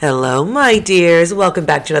Hello, my dears. Welcome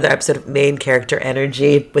back to another episode of Main Character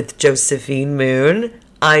Energy with Josephine Moon.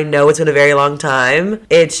 I know it's been a very long time.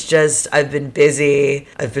 It's just, I've been busy.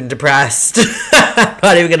 I've been depressed. I'm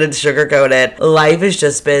not even going to sugarcoat it. Life has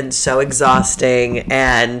just been so exhausting.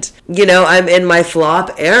 And, I'm in my flop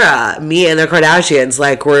era. Me and the Kardashians,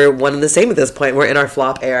 we're one and the same at this point. We're in our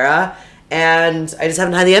flop era. And I just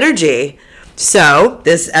haven't had the energy. So,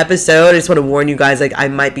 this episode, I just want to warn you guys, I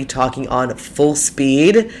might be talking on full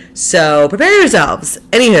speed. So, prepare yourselves.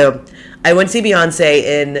 Anywho, I went to see Beyonce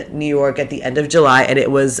in New York at the end of July, and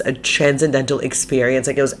it was a transcendental experience.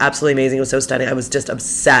 It was absolutely amazing. It was so stunning. I was just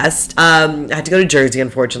obsessed. I had to go to Jersey,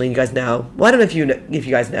 unfortunately. You guys know. Well, I don't know if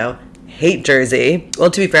you guys know. Hate Jersey.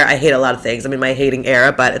 Well, to be fair, I hate a lot of things. I'm in my hating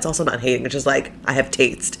era, but it's also not hating. It's just I have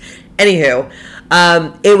taste. Anywho,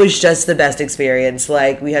 it was just the best experience.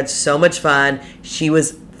 We had so much fun. She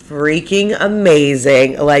was freaking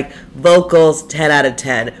amazing. Vocals, 10 out of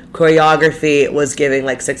 10. Choreography was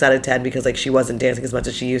giving 6 out of 10 because she wasn't dancing as much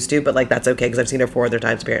as she used to, but that's okay because I've seen her 4 other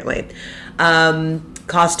times apparently.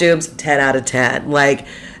 Costumes, 10 out of 10.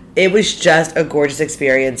 It was just a gorgeous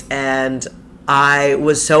experience, and I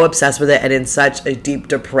was so obsessed with it and in such a deep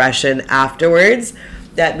depression afterwards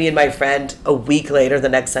that me and my friend, a week later, the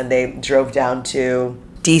next Sunday, drove down to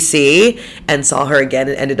DC and saw her again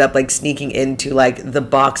and ended up sneaking into the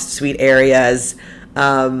boxed suite areas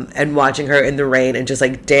and watching her in the rain and just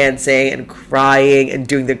dancing and crying and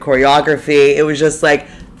doing the choreography. It was just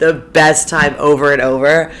the best time over and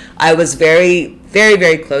over. I was very, very,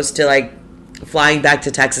 very close to flying back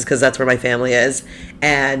to Texas because that's where my family is,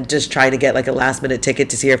 and just trying to get a last minute ticket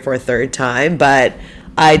to see her for a third time, but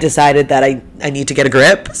I decided that I need to get a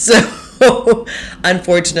grip. So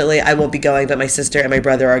unfortunately I won't be going, but my sister and my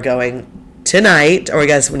brother are going tonight, or I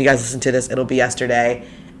guess when you guys listen to this it'll be yesterday,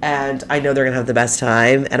 and I know they're gonna have the best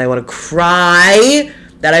time, and I want to cry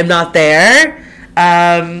that I'm not there,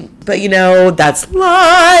 but that's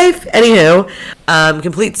life. Anywho,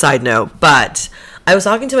 complete side note, but I was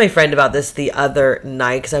talking to my friend about this the other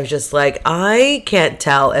night because I was just I can't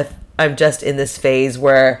tell if I'm just in this phase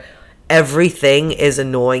where everything is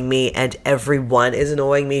annoying me and everyone is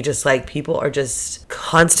annoying me. Just people are just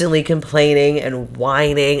constantly complaining and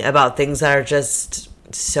whining about things that are just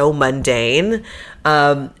so mundane.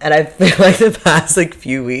 And I feel the past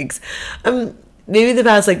few weeks, maybe the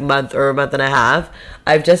past month or a month and a half,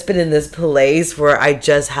 I've just been in this place where I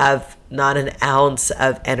just have not an ounce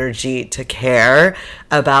of energy to care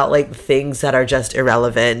about things that are just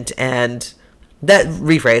irrelevant, and that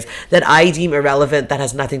I deem irrelevant, that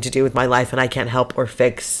has nothing to do with my life and I can't help or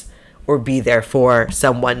fix or be there for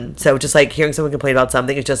someone. So just hearing someone complain about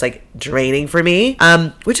something is just draining for me,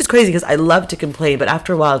 which is crazy because I love to complain, but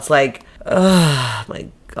after a while it's oh my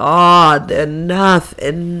God, enough,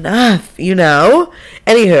 Anywho,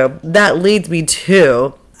 that leads me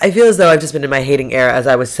to, I feel as though I've just been in my hating era, as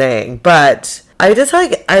I was saying, but I just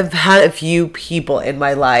I've had a few people in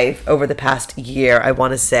my life over the past year, I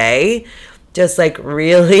want to say, just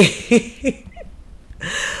really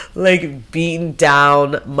beaten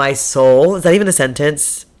down my soul. Is that even a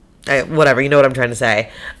sentence? Whatever, you know what I'm trying to say.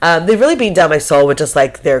 They've really beaten down my soul with just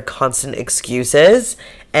their constant excuses.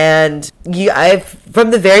 And I've,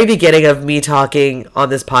 from the very beginning of me talking on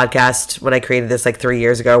this podcast, when I created this 3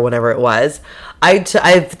 years ago, whenever it was, I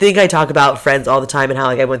think I talk about friends all the time and how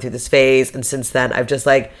I went through this phase. And since then, I've just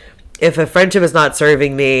if a friendship is not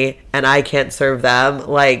serving me and I can't serve them,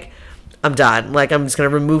 I'm done. I'm just going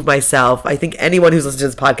to remove myself. I think anyone who's listened to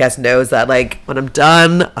this podcast knows that, when I'm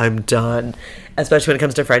done, I'm done. Especially when it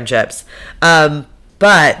comes to friendships.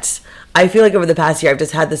 But I feel over the past year, I've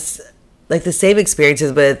just had this, the same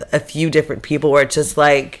experiences with a few different people where it's just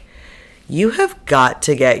you have got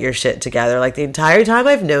to get your shit together. The entire time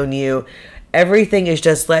I've known you, everything is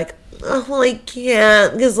just oh, I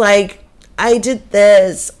can't, because I did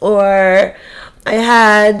this, or I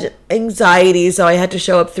had anxiety, so I had to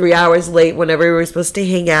show up 3 hours late whenever we were supposed to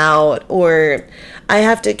hang out, or I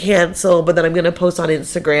have to cancel, but then I'm going to post on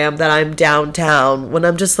Instagram that I'm downtown, when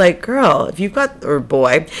I'm just girl, if you've got, or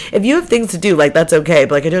boy, if you have things to do, that's okay,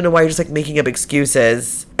 but I don't know why you're just making up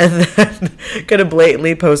excuses and then going to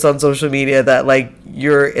blatantly post on social media that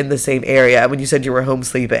you're in the same area when you said you were home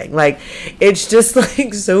sleeping. It's just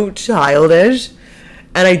so childish.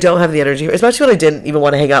 And I don't have the energy, especially when I didn't even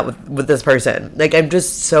want to hang out with this person. I'm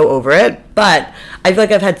just so over it. But I feel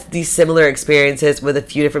I've had these similar experiences with a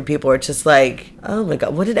few different people where it's just oh my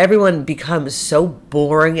God, when did everyone become so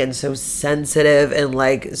boring and so sensitive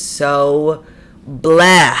and so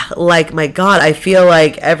blah? My God, I feel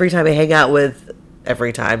every time I hang out with,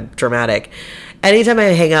 every time, dramatic, anytime I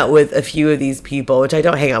hang out with a few of these people, which I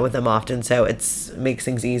don't hang out with them often, so it makes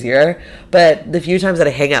things easier, but the few times that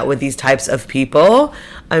I hang out with these types of people,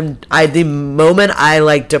 the moment I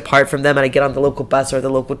like depart from them and I get on the local bus or the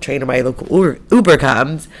local train or my local Uber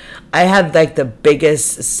comes, I have like the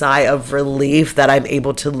biggest sigh of relief that I'm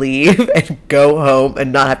able to leave and go home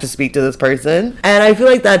and not have to speak to this person. And I feel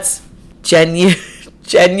like that's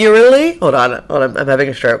genuinely, hold on, I'm having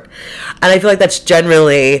a stroke. And I feel like that's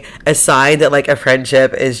generally a sign that like a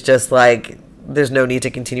friendship is just like, there's no need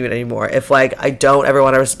to continue it anymore. If like I don't ever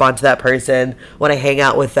want to respond to that person when I hang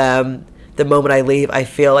out with them, the moment I leave, I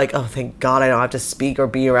feel like, oh, thank God I don't have to speak or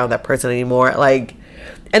be around that person anymore. Like,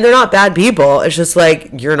 and they're not bad people. It's just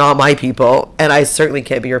like, you're not my people. And I certainly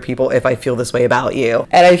can't be your people if I feel this way about you.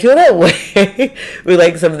 And I feel that way with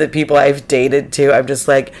like some of the people I've dated too. I'm just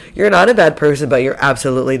like, you're not a bad person, but you're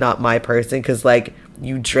absolutely not my person. Because like,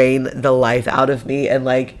 you drain the life out of me. And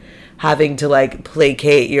like, having to like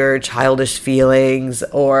placate your childish feelings,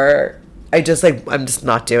 or I'm just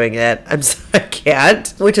not doing it. I can't.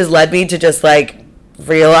 Which has led me to just like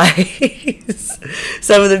realize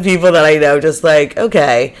some of the people that I know, just like,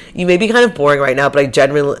 okay, you may be kind of boring right now, but I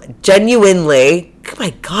genuinely, oh my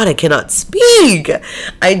God, I cannot speak.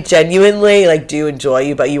 I genuinely like do enjoy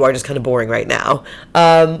you, but you are just kind of boring right now.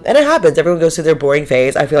 And it happens. Everyone goes through their boring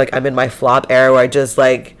phase. I feel like I'm in my flop era where I just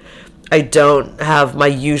like, I don't have my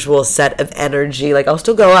usual set of energy. Like, I'll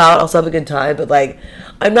still go out, I'll still have a good time, but like,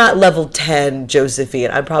 I'm not level 10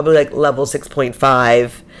 Josephine. I'm probably like level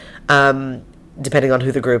 6.5, depending on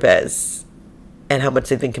who the group is and how much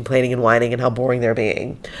they've been complaining and whining and how boring they're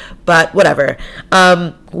being. But whatever.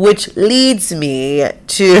 Which leads me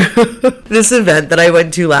to this event that I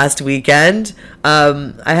went to last weekend.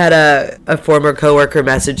 I had a former coworker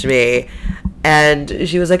message me, and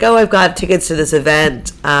she was like, oh, I've got tickets to this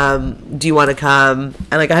event. Do you want to come?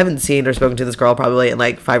 And like, I haven't seen or spoken to this girl probably in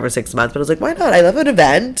like 5 or 6 months, but I was like, why not? I love an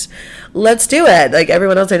event. Let's do it. Like,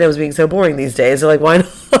 everyone else I know is being so boring these days. So like, why not?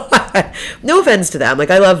 No offense to them.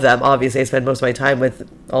 Like, I love them. Obviously, I spend most of my time with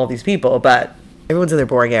all these people, but everyone's in their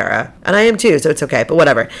boring era. And I am too, so it's okay. But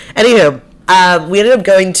whatever. Anywho, we ended up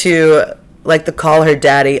going to like the Call Her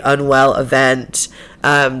Daddy Unwell event.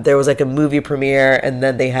 There was like a movie premiere, and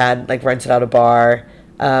then they had like rented out a bar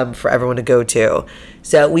for everyone to go to.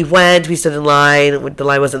 So we stood in line. The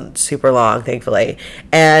line wasn't super long, thankfully.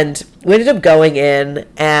 And we ended up going in,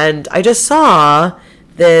 and I just saw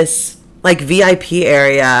this like VIP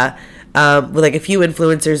area with like a few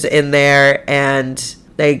influencers in there and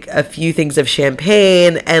like a few things of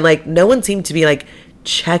champagne, and like no one seemed to be like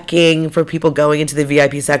checking for people going into the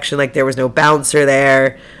VIP section. Like, there was no bouncer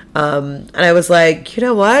there. And I was like, you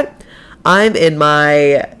know what? I'm in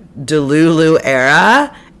my Delulu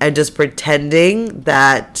era and just pretending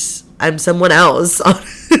that I'm someone else,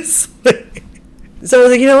 honestly. So I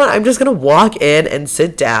was like, you know what? I'm just going to walk in and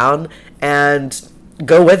sit down and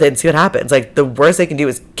go with it and see what happens. Like, the worst they can do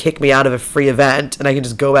is kick me out of a free event and I can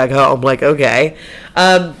just go back home. Like, okay.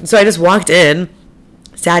 So I just walked in,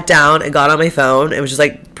 sat down, and got on my phone and was just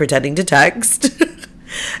like pretending to text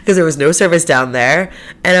because there was no service down there.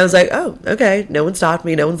 And I was like, oh, okay, no one stopped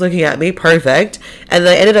me, no one's looking at me, perfect. And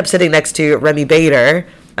then I ended up sitting next to Remy Bader.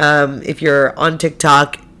 If you're on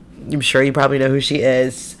TikTok, I'm sure you probably know who she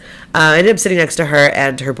is. I ended up sitting next to her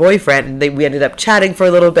and her boyfriend, and we ended up chatting for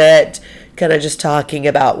a little bit, kind of just talking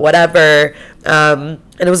about whatever. And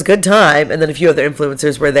it was a good time. And then a few other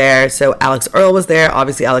influencers were there. So Alex Earl was there,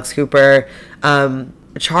 obviously Alex Cooper,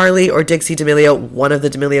 Charlie or Dixie D'Amelio, one of the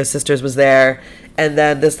D'Amelio sisters, was there. And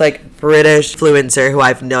then this like British influencer who I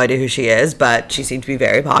have no idea who she is, but she seemed to be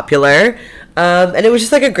very popular. And it was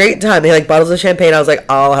just like a great time. They had like bottles of champagne. I was like,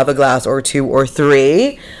 I'll have a glass or 2 or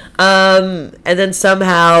 3. And then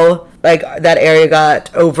somehow like that area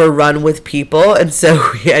got overrun with people, and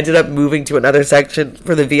so we ended up moving to another section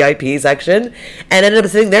for the VIP section, and ended up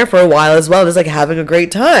sitting there for a while as well, just like having a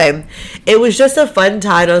great time. It was just a fun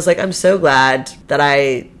time. I was like, I'm so glad that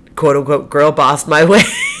I quote unquote girl bossed my way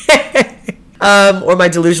or my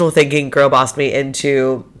delusional thinking girl bossed me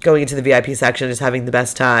into going into the VIP section, just having the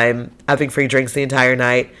best time, having free drinks the entire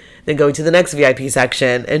night, then going to the next VIP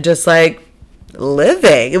section and just like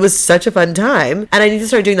living. It was such a fun time, and I need to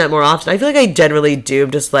start doing that more often. I feel like I generally do.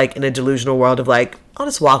 I'm just like in a delusional world of like, I'll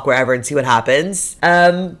just walk wherever and see what happens.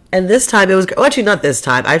 And this time it was, well, actually not this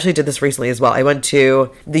time, I actually did this recently as well. I went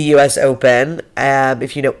to the US Open.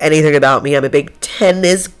 If you know anything about me, I'm a big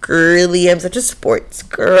tennis girly. I'm such a sports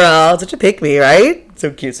girl, such a pick-me, right?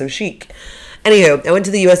 So cute, so chic. Anywho, I went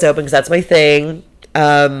to the US Open because that's my thing.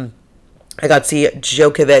 I got to see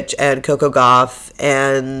Djokovic and Coco Gauff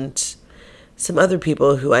and some other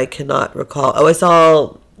people who I cannot recall. Oh, I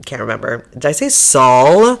saw can't remember. Did I say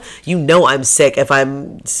Saul? You know I'm sick if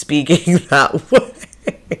I'm speaking that way.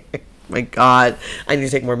 My God, I need to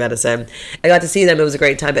take more medicine. I got to see them. It was a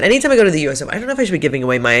great time. But anytime I go to the US Open, I don't know if I should be giving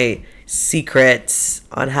away my secrets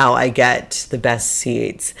on how I get the best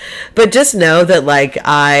seats. But just know that, like,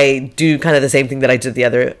 I do kind of the same thing that I did the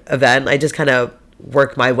other event. I just kind of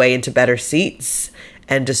work my way into better seats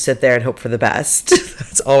and just sit there and hope for the best.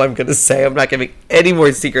 That's all I'm going to say. I'm not giving any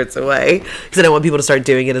more secrets away because I don't want people to start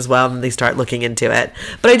doing it as well and they start looking into it.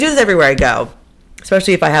 But I do this everywhere I go,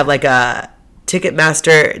 especially if I have like a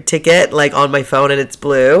Ticketmaster ticket like on my phone and it's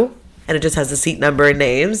blue and it just has the seat number and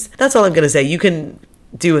names. That's all I'm going to say. You can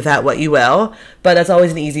do with that what you will, but that's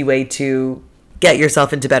always an easy way to get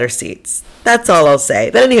yourself into better seats. That's all I'll say.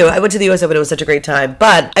 But anywho, I went to the US Open. It was such a great time.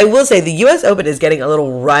 But I will say the US Open is getting a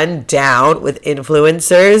little run down with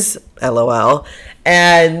influencers, LOL.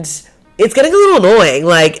 And it's getting a little annoying.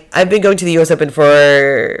 Like, I've been going to the US Open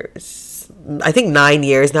for, I think, 9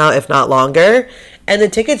 years now, if not longer. And the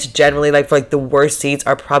tickets generally, like, for, like, the worst seats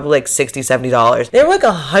are probably, like, $60, $70. They're, like,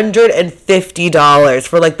 $150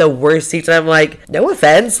 for, like, the worst seats. And I'm like, no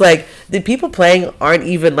offense. Like, the people playing aren't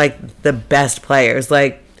even, like, the best players.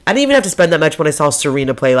 Like, I didn't even have to spend that much when I saw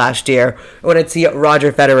Serena play last year. Or when I'd see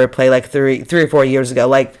Roger Federer play, like, three or 4 years ago.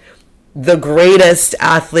 Like, the greatest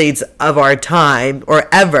athletes of our time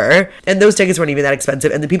or ever, and those tickets weren't even that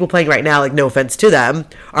expensive, and the people playing right now, like, no offense to them,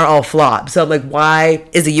 are all flops. So I'm like, why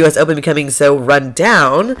is the US Open becoming so run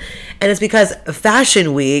down? And it's because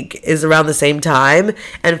Fashion Week is around the same time,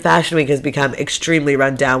 and Fashion Week has become extremely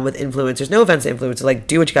run down with influencers. No offense to influencers, like,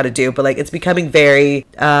 do what you gotta do, but, like, it's becoming very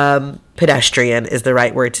pedestrian is the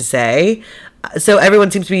right word to say. So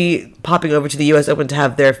everyone seems to be popping over to the US Open to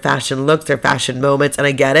have their fashion looks, their fashion moments, and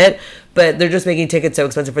I get it, but they're just making tickets so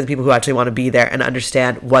expensive for the people who actually want to be there and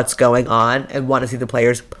understand what's going on and want to see the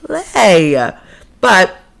players play.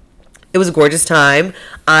 But it was a gorgeous time.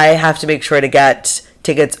 I have to make sure to get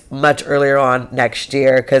tickets much earlier on next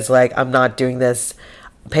year because, like, I'm not doing this,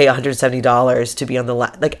 pay $170 to be on the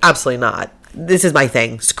like, absolutely not. This is my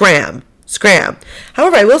thing. Scram.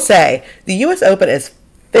 However, I will say the US Open is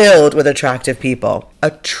filled with attractive people,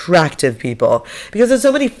 because there's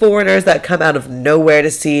so many foreigners that come out of nowhere to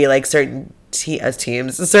see, like, certain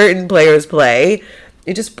certain players play.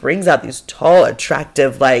 It just brings out these tall,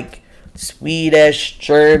 attractive, like, Swedish,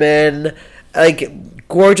 German, like,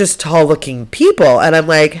 gorgeous, tall looking people. And I'm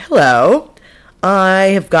like, hello,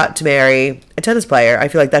 I have got to marry a tennis player. I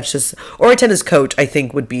feel like that's just, or a tennis coach, I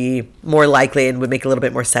think would be more likely and would make a little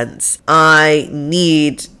bit more sense. I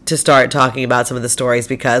need to start talking about some of the stories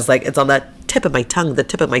because, like, it's on the tip of my tongue,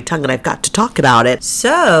 and I've got to talk about it.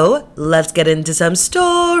 So let's get into some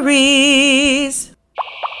stories.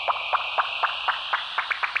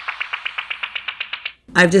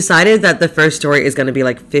 I've decided that the first story is going to be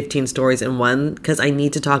like 15 stories in one because I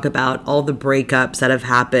need to talk about all the breakups that have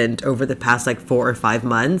happened over the past like 4 or 5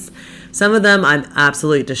 months. Some of them I'm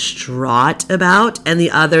absolutely distraught about, and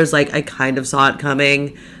the others, like, I kind of saw it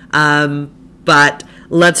coming. But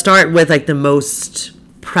let's start with like the most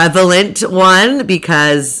prevalent one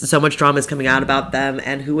because so much drama is coming out about them,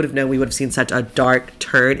 and who would have known we would have seen such a dark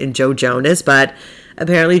turn in Joe Jonas. But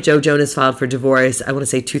apparently Joe Jonas filed for divorce, I want to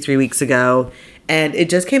say 2-3 weeks ago. And it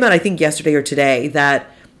just came out, I think, yesterday or today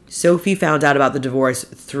that Sophie found out about the divorce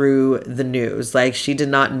through the news. Like, she did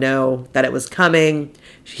not know that it was coming.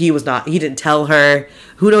 He didn't tell her.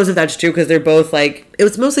 Who knows if that's true, because they're both, like,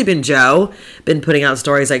 it's mostly been Joe, been putting out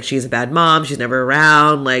stories like she's a bad mom, she's never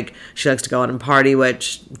around, like, she likes to go out and party,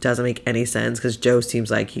 which doesn't make any sense, because Joe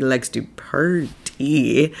seems like he likes to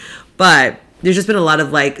party. But there's just been a lot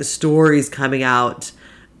of, like, stories coming out,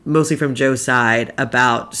 mostly from Joe's side,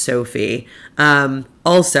 about Sophie.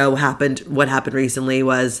 Also, what happened recently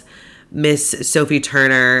was Miss Sophie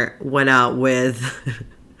Turner went out with,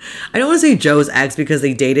 I don't want to say Joe's ex because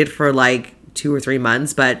they dated for like 2 or 3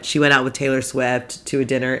 months, but she went out with Taylor Swift to a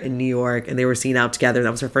dinner in New York, and they were seen out together.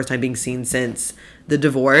 That was her first time being seen since the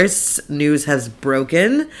divorce news has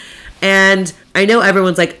broken. And I know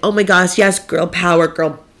everyone's like, oh my gosh, yes, girl power,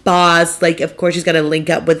 girl boss, like, of course she's gonna link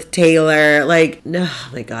up with Taylor. Like, no, oh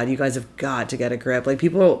my God, you guys have got to get a grip. Like,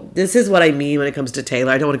 people, this is what I mean when it comes to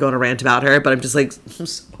Taylor. I don't want to go on a rant about her, but I'm just like, I'm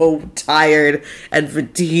so tired and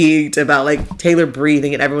fatigued about like Taylor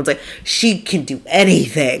breathing, and everyone's like, she can do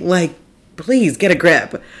anything. Like, please get a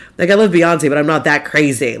grip. Like, I love Beyonce, but I'm not that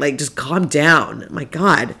crazy. Like, just calm down. My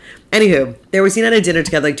God. Anywho, they were seen at a dinner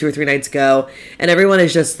together like 2 or 3 nights ago, and everyone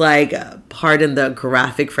is just like, pardon the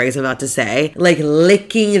graphic phrase I'm about to say, like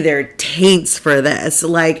licking their taints for this.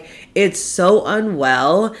 Like, it's so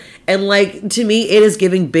unwell, and like, to me, it is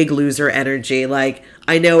giving Big Loser energy. Like,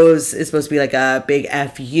 I know it's supposed to be like a big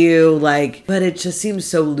FU, like, but it just seems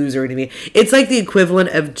so losery to me. It's like the equivalent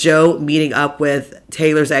of Joe meeting up with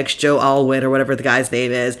Taylor's ex, Joe Alwyn, or whatever the guy's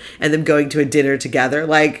name is, and them going to a dinner together.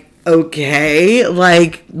 Like, okay,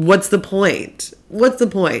 like, what's the point? What's the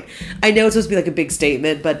point? I know it's supposed to be like a big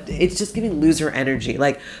statement, but it's just giving loser energy.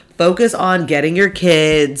 Like, focus on getting your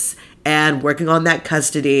kids and working on that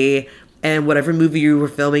custody and whatever movie you were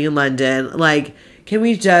filming in London. Like, can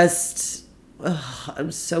we just... Ugh,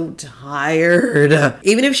 I'm so tired.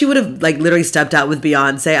 Even if she would have like literally stepped out with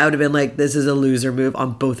Beyonce, I would have been like, this is a loser move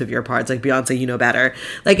on both of your parts. Like, Beyonce, you know better.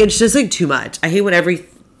 Like, it's just like too much. I hate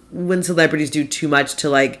when celebrities do too much to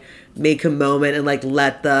like make a moment and like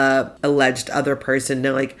let the alleged other person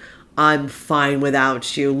know, like, I'm fine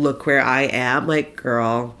without you. Look where I am. Like,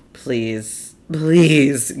 girl, please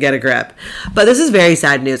get a grip. But this is very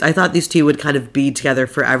sad news. I thought these two would kind of be together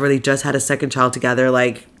forever. They just had a second child together,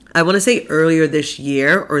 like, I want to say earlier this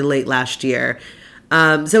year or late last year.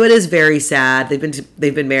 So it is very sad.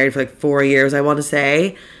 They've been married for like 4 years, I want to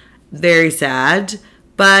say. Very sad.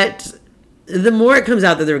 But the more it comes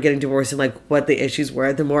out that they were getting divorced and like what the issues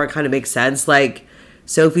were, the more it kind of makes sense. Like,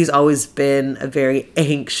 Sophie's always been a very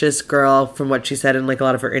anxious girl from what she said in like a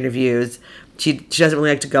lot of her interviews. She doesn't really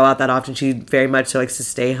like to go out that often. She very much so likes to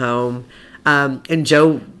stay home. And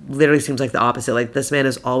Joe literally seems like the opposite. Like, this man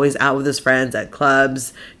is always out with his friends at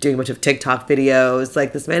clubs, doing a bunch of TikTok videos.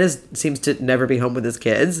 Like, this man seems to never be home with his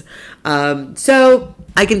kids. So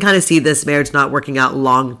I can kind of see this marriage not working out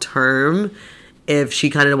long term if she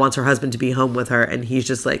kind of wants her husband to be home with her and he's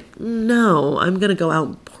just like, no, I'm gonna go out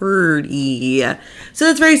and party. So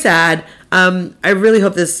that's very sad. I really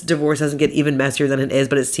hope this divorce doesn't get even messier than it is,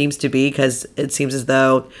 but it seems to be, because it seems as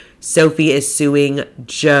though Sophie is suing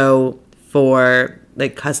Joe for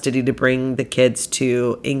like custody to bring the kids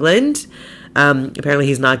to England. Apparently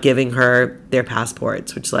he's not giving her their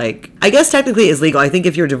passports, which, like, I guess technically is legal. I think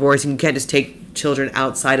if you're divorced, you can't just take children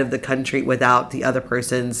outside of the country without the other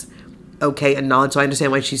person's okay and knowledge. So I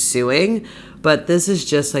understand why she's suing, but this is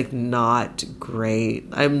just like not great.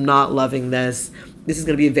 I'm not loving this. This is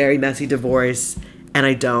going to be a very messy divorce, and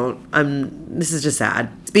this is just sad.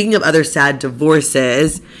 Speaking of other sad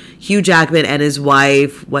divorces, Hugh Jackman and his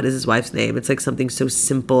wife, what is his wife's name? It's like something so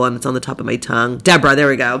simple and it's on the top of my tongue. Deborah, there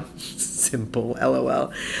we go. Simple,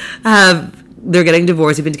 LOL. They're getting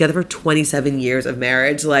divorced. They've been together for 27 years of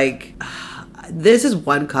marriage. Like, this is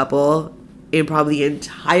one couple in probably the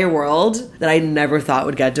entire world that I never thought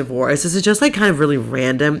would get divorced. This is just like kind of really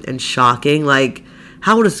random and shocking. Like,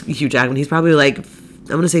 how old is Hugh Jackman? He's probably like,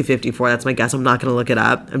 I'm going to say 54. That's my guess. I'm not going to look it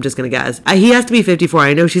up. I'm just going to guess. He has to be 54.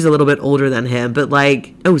 I know she's a little bit older than him, but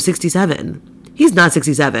like, 67. He's not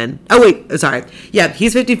 67. Oh, wait. Sorry. Yeah,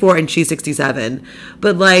 he's 54 and she's 67.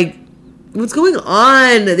 But like, what's going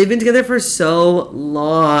on? They've been together for so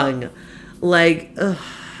long. Like, ugh.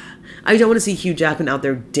 I don't want to see Hugh Jackman out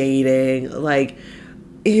there dating. Like,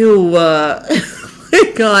 ew.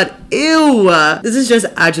 My God, ew. This is just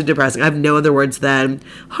actually depressing. I have no other words than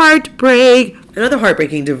heartbreak. Another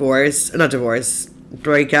heartbreaking breakup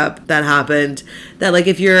that happened, that like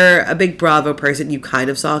if you're a big Bravo person, you kind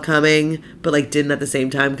of saw coming, but like didn't at the same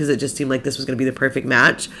time, because it just seemed like this was going to be the perfect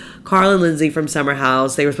match. Carl and Lindsay from Summer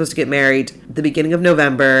House, they were supposed to get married at the beginning of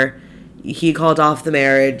November. He called off the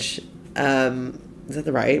marriage. Is that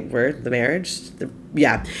the right word? The marriage?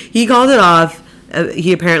 Yeah. He called it off.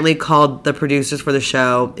 He apparently called the producers for the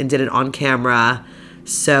show and did it on camera.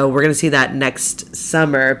 So we're going to see that next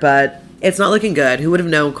summer, but it's not looking good. Who would have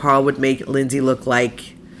known Carl would make Lindsay look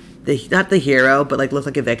like not the hero, but like look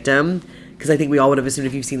like a victim? Because I think we all would have assumed,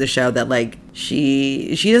 if you've seen the show, that like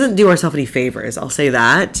she doesn't do herself any favors. I'll say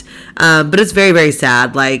that. But it's very, very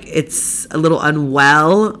sad. Like, it's a little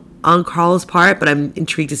unwell on Carl's part, but I'm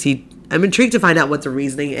intrigued to find out what the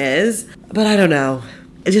reasoning is. But I don't know.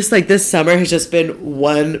 It's just like this summer has just been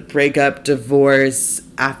one breakup, divorce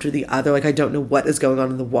after the other. Like, I don't know what is going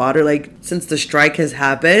on in the water. Like, since the strike has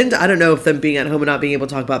happened, I don't know if them being at home and not being able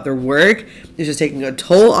to talk about their work is just taking a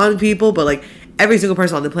toll on people. But like, every single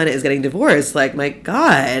person on the planet is getting divorced. Like, my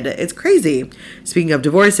God, it's crazy. Speaking of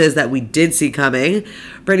divorces that we did see coming,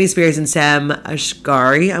 Britney Spears and Sam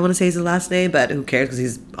Asghari, I want to say is his last name, but who cares, because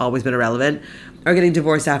he's always been irrelevant, are getting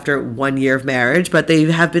divorced after 1 year of marriage. But they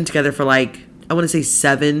have been together for like, I want to say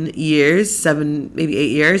 7 years, maybe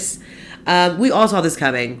 8 years. We all saw this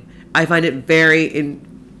coming. I find it very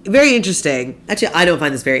interesting. Actually, I don't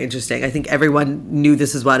find this very interesting. I think everyone knew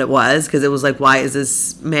this is what it was, because it was like, why is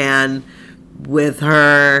this man with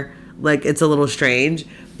her? Like, it's a little strange.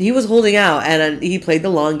 He was holding out, and he played the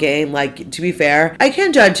long game. Like, to be fair, I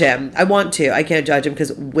can't judge him. I want to. I can't judge him,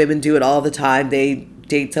 because women do it all the time. They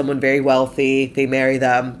date someone very wealthy, they marry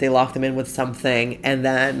them, they lock them in with something, and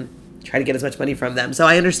then try to get as much money from them. So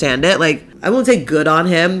I understand it. Like, I won't say good on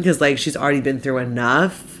him because, like, she's already been through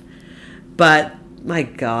enough. But, my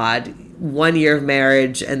God, 1 year of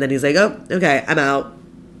marriage, and then he's like, oh, okay, I'm out.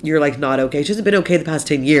 You're, like, not okay. She hasn't been okay the past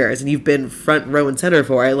 10 years, and you've been front row and center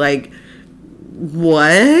for it. Like,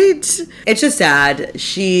 what? It's just sad.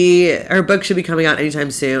 Her book should be coming out anytime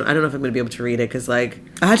soon. I don't know if I'm going to be able to read it because, like,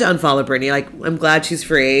 I had to unfollow Brittany. Like, I'm glad she's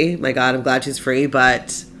free. My God, I'm glad she's free,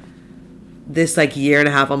 but this, like, year and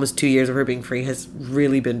a half, almost 2 years of her being free has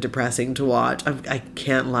really been depressing to watch. I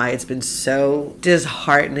can't lie. It's been so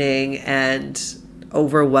disheartening and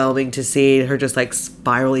overwhelming to see her just, like,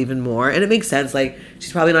 spiral even more. And it makes sense. Like,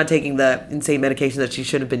 she's probably not taking the insane medication that she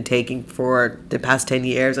should have been taking for the past 10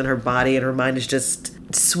 years, and her body and her mind is just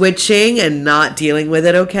switching and not dealing with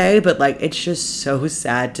it okay. But, like, it's just so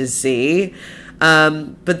sad to see.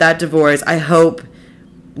 But that divorce, I hope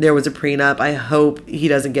there was a prenup. I hope he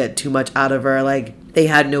doesn't get too much out of her. Like, they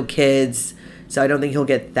had no kids, so I don't think he'll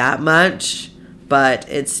get that much. But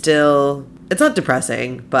it's not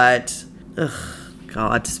depressing, but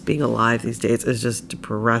God, just being alive these days is just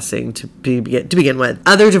depressing to begin with.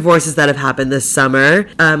 Other divorces that have happened this summer,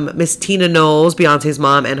 Miss Tina Knowles, Beyonce's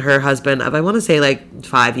mom, and her husband of, I want to say, like,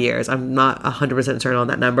 5 years, I'm not 100% certain on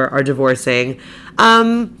that number, are divorcing. I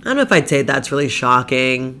don't know if I'd say that's really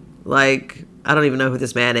shocking. Like, I don't even know who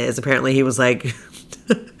this man is. Apparently he was, like,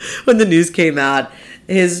 when the news came out,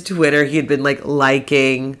 his Twitter, he had been, like,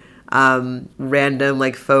 liking random,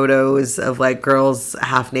 like, photos of, like, girls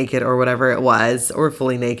half naked or whatever it was, or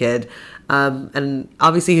fully naked. And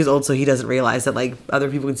obviously he's old, so he doesn't realize that, like, other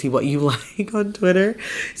people can see what you like on Twitter.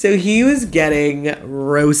 So he was getting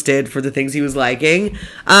roasted for the things he was liking.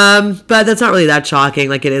 But that's not really that shocking.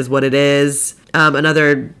 Like, it is what it is.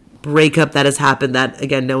 Another breakup that has happened that,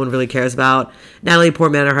 again, no one really cares about. Natalie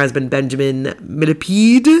Portman and her husband Benjamin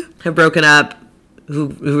Millepied have broken up. Who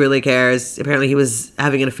really cares? Apparently he was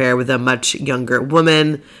having an affair with a much younger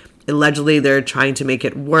woman. Allegedly they're trying to make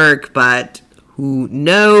it work, but who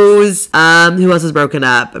knows? Who else has broken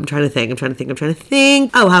up? I'm trying to think.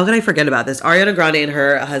 Oh, how can I forget about this? Ariana Grande and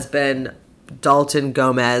her husband Dalton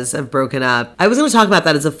Gomez have broken up. I was going to talk about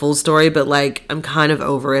that as a full story, but, like, I'm kind of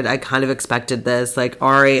over it. I kind of expected this. Like,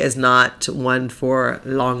 Ari is not one for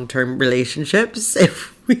long-term relationships,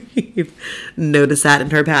 if we've noticed that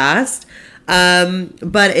in her past.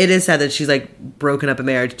 But it is sad that she's, like, broken up a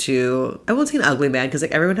marriage to, I won't say an ugly man, because,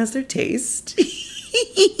 like, everyone has their taste.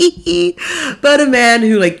 But a man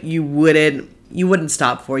who, like, you wouldn't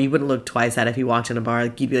stop for, you wouldn't look twice at if he walked in a bar.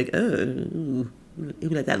 Like, you'd be like, oh, you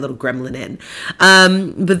let that little gremlin in.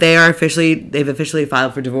 But they've officially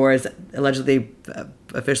filed for divorce. Allegedly, they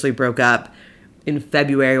officially broke up in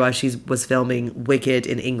February while she was filming Wicked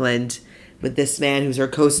in England with this man who's her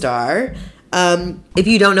co-star. If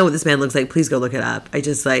you don't know what this man looks like, please go look it up.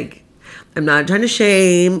 I'm not trying to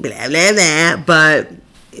shame, blah, blah, blah, but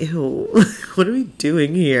ew, what are we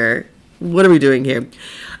doing here?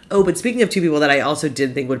 Oh, but speaking of two people that I also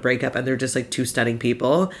did think would break up, and they're just, like, two stunning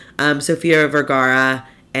people, Sofia Vergara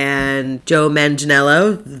and Joe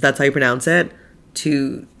Manganiello, that's how you pronounce it.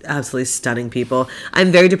 Two absolutely stunning people.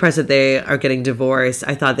 I'm very depressed that they are getting divorced.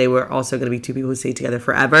 I thought they were also going to be two people who stay together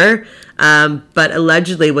forever. But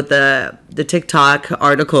allegedly what the TikTok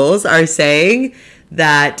articles are saying,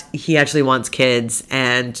 that he actually wants kids,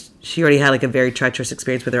 and she already had, like, a very treacherous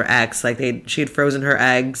experience with her ex. Like, she had frozen her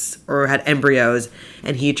eggs or had embryos,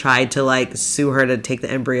 and he tried to, like, sue her to take the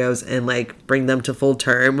embryos and, like, bring them to full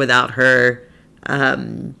term without her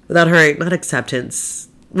not acceptance,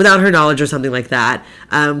 without her knowledge or something like that.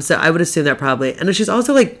 So I would assume that probably, and she's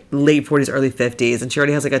also, like, late 40s, early 50s, and she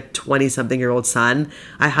already has, like, a 20-something-year-old son.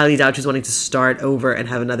 I highly doubt she's wanting to start over and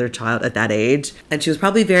have another child at that age. And she was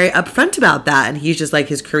probably very upfront about that, and he's just, like,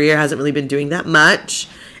 his career hasn't really been doing that much,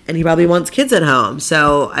 and he probably wants kids at home.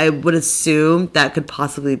 So I would assume that could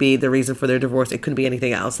possibly be the reason for their divorce. It couldn't be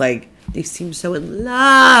anything else. Like, they seem so in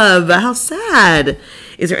love. How sad.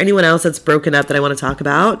 Is there anyone else that's broken up that I want to talk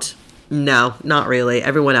about? No, not really.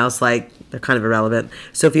 Everyone else, like, they're kind of irrelevant.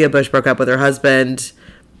 Sophia Bush broke up with her husband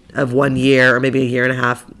of 1 year, or maybe a year and a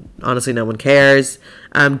half. Honestly, no one cares.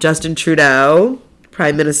 Justin Trudeau,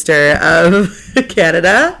 Prime Minister of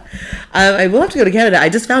Canada. I will have to go to Canada. I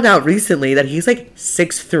just found out recently that he's, like,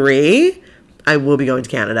 6'3". I will be going to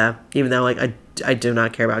Canada, even though, like, I do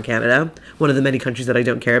not care about Canada. One of the many countries that I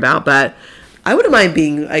don't care about, but I wouldn't mind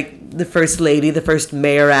being, like, the first lady, the first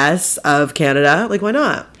mayoress of Canada. Like, why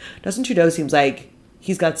not? Justin Trudeau seems like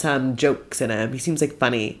he's got some jokes in him. He seems, like,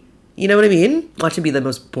 funny. You know what I mean? Watch him be the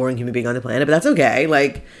most boring human being on the planet, but that's okay.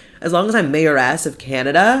 Like, as long as I'm mayoress of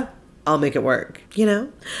Canada, I'll make it work, you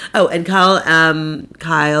know? Oh, and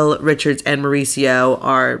Kyle Richards and Mauricio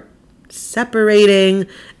are separating.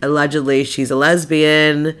 Allegedly, she's a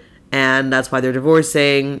lesbian, and that's why they're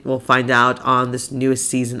divorcing. We'll find out on this newest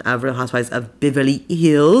season of Real Housewives of Beverly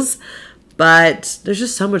Hills. But there's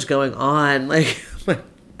just so much going on. Like, oh my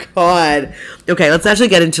God. Okay, let's actually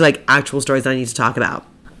get into, like, actual stories that I need to talk about.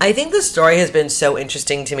 I think the story has been so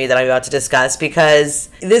interesting to me that I'm about to discuss because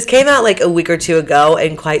this came out like a week or two ago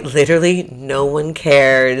and quite literally no one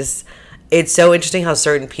cares. It's so interesting how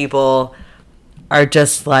certain people are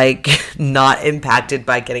just like not impacted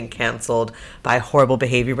by getting canceled by horrible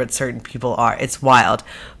behavior, but certain people are. It's wild.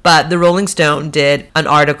 But the Rolling Stone did an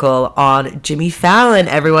article on Jimmy Fallon,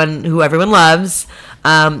 who everyone loves,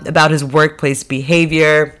 about his workplace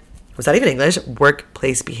behavior. Was that even English?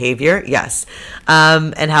 Workplace behavior? Yes.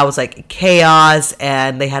 And how it was like chaos,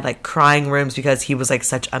 and they had like crying rooms because he was like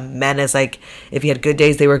such a menace. Like if he had good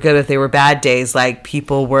days, they were good. If they were bad days, like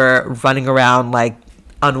people were running around like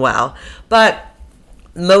unwell. But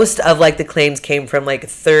most of like the claims came from like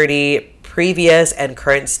 30 previous and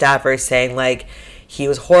current staffers saying like he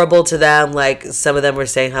was horrible to them. Like some of them were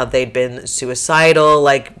saying how they'd been suicidal,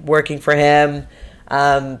 like working for him.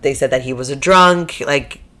 They said that he was a drunk,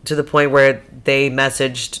 like to the point where they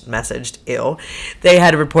messaged, they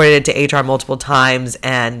had reported it to HR multiple times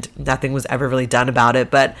and nothing was ever really done about it.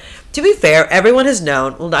 But to be fair, everyone has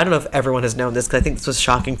known, well, I don't know if everyone has known this because I think this was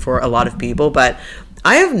shocking for a lot of people, but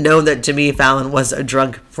I have known that Jimmy Fallon was a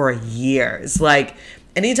drunk for years. Like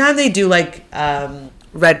anytime they do like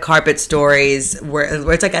red carpet stories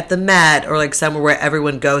where it's like at the Met or like somewhere where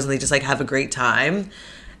everyone goes and they just like have a great time,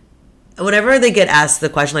 whenever they get asked the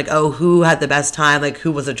question, like, oh, who had the best time? Like,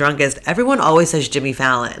 who was the drunkest? Everyone always says Jimmy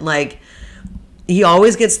Fallon. Like, he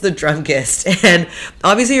always gets the drunkest. And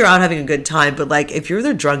obviously you're out having a good time, but, like, if you're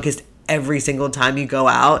the drunkest every single time you go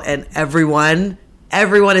out and everyone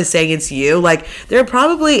is saying it's you, like, there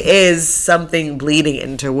probably is something bleeding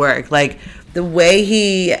into work. Like, the way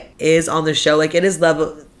he is on the show, like, it is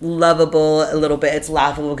lovable a little bit. It's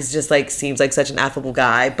laughable because he just like seems like such an affable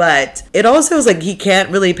guy, but it also is like he can't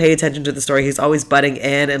really pay attention to the story. He's always butting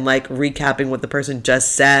in and like recapping what the person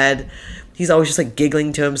just said. He's always just like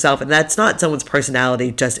giggling to himself, and that's not someone's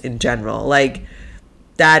personality just in general. Like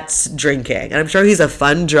that's drinking, and I'm sure he's a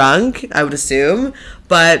fun drunk, I would assume,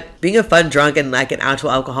 but being a fun drunk and like an actual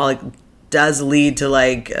alcoholic does lead to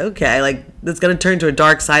like, okay, like it's gonna turn to a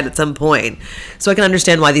dark side at some point. So I can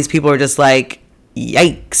understand why these people are just like,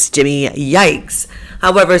 yikes, Jimmy, yikes.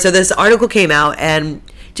 However, so this article came out, and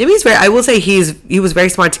Jimmy's I will say he was very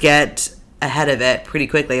smart to get ahead of it pretty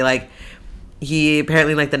quickly. Like he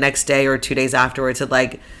apparently like the next day or 2 days afterwards had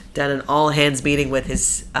like done an all hands meeting with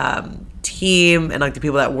his team and like the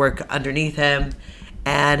people that work underneath him,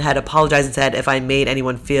 and had apologized and said, if I made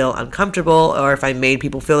anyone feel uncomfortable or if I made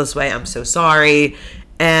people feel this way, I'm so sorry.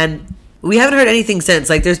 And we haven't heard anything since.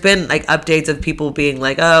 Like there's been like updates of people being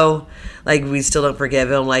like, oh, like we still don't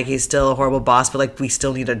forgive him, like he's still a horrible boss, but like we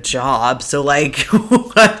still need a job, so like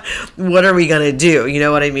what are we gonna do, you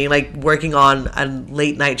know what I mean? Like working on a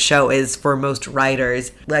late night show is for most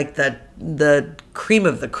writers like the cream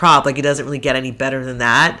of the crop. Like it doesn't really get any better than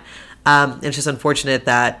that. It's just unfortunate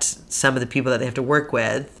that some of the people that they have to work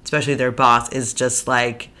with, especially their boss, is just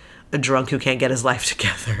like a drunk who can't get his life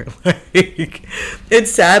together. Like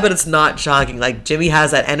it's sad, but it's not shocking. Like Jimmy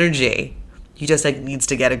has that energy. He just like needs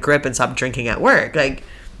to get a grip and stop drinking at work. Like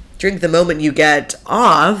drink the moment you get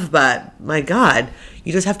off, but my God,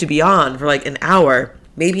 you just have to be on for like an hour,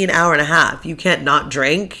 maybe an hour and a half. You can't not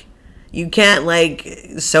drink. You can't like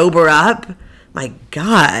sober up. My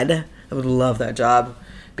God, I would love that job.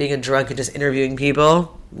 Being a drunk and just interviewing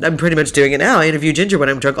people. I'm pretty much doing it now. I interview Ginger when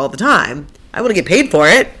I'm drunk all the time. I want to get paid for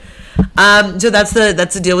it. So that's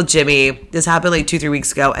the deal with Jimmy. This happened like 2-3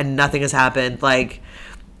 weeks ago and nothing has happened. Like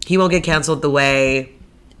he won't get canceled the way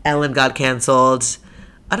Ellen got canceled.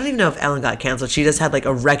 I don't even know if Ellen got canceled. She just had like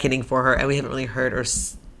a reckoning for her, and we haven't really heard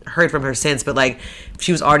from her since. But like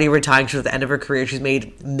she was already retiring. She was at the end of her career. She's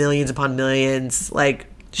made millions upon millions. Like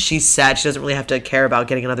she's set. She doesn't really have to care about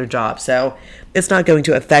getting another job. So it's not going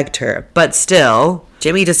to affect her. But still,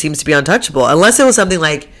 Jimmy just seems to be untouchable. Unless it was something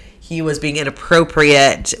like he was being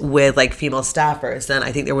inappropriate with like female staffers, then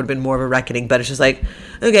I think there would have been more of a reckoning. But it's just like,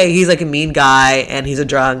 okay, he's like a mean guy and he's a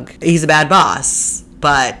drunk. He's a bad boss,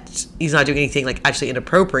 but he's not doing anything like actually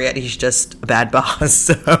inappropriate. He's just a bad boss.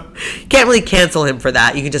 So you can't really cancel him for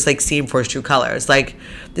that. You can just like see him for his true colors. Like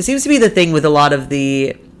this seems to be the thing with a lot of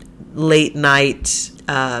the late night,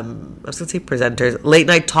 I was going to say presenters, late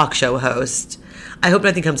night talk show hosts. I hope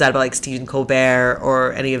nothing comes out about like Stephen Colbert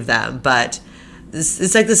or any of them, but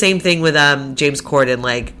it's like the same thing with James Corden.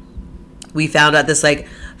 Like we found out this like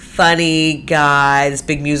funny guy, this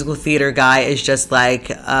big musical theater guy is just like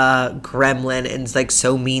a gremlin and is like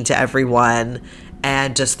so mean to everyone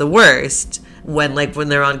and just the worst. When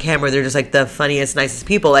they're on camera, they're just like the funniest, nicest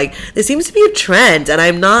people. Like, this seems to be a trend and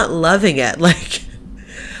I'm not loving it. Like,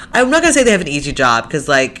 I'm not gonna say they have an easy job because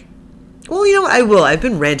like, well, you know what, I will. I've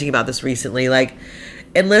been ranting about this recently. Like,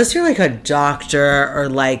 unless you're like a doctor or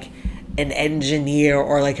like an engineer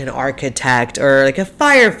or like an architect or like a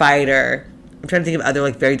firefighter, I'm trying to think of other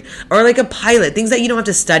like or like a pilot, things that you don't have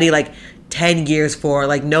to study like 10 years for.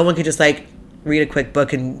 Like, no one could just like read a quick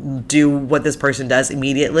book and do what this person does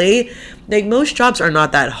immediately. Like, most jobs are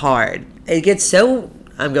not that hard. It gets so,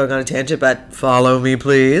 I'm going on a tangent, but follow me,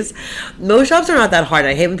 please. Most jobs are not that hard.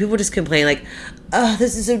 I hate when people just complain like, oh,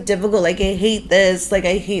 this is so difficult. Like, I hate this. Like,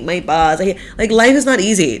 I hate my boss. Like, life is not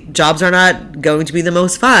easy. Jobs are not going to be the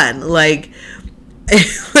most fun. Like,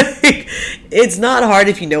 it's not hard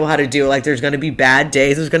if you know how to do it. Like, there's going to be bad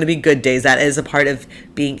days. There's going to be good days. That is a part of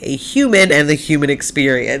being a human and the human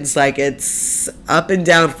experience. Like, it's up and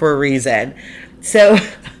down for a reason. So,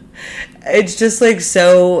 it's just, like,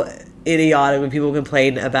 so idiotic when people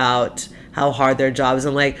complain about how hard their job is.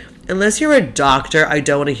 I'm like, unless you're a doctor, I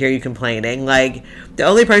don't want to hear you complaining. Like, the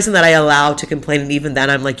only person that I allow to complain, and even then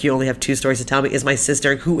I'm like, you only have 2 stories to tell me, is my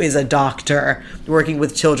sister, who is a doctor working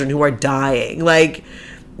with children who are dying. Like,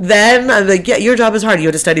 then I'm like, yeah, your job is hard. You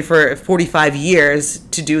have to study for 45 years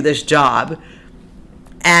to do this job.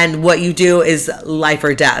 And what you do is life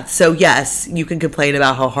or death. So yes, you can complain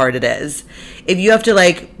about how hard it is. If you have to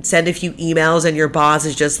like send a few emails and your boss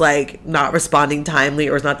is just like not responding timely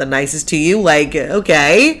or is not the nicest to you, like,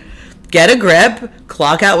 okay, get a grip,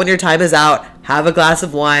 clock out when your time is out, have a glass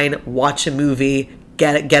of wine, watch a movie,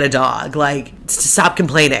 get a dog. Like, stop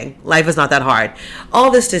complaining. Life is not that hard.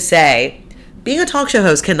 All this to say, being a talk show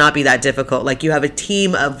host cannot be that difficult. Like, you have a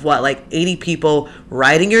team of like 80 people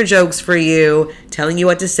writing your jokes for you, telling you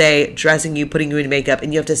what to say, dressing you, putting you in makeup,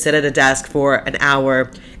 and you have to sit at a desk for an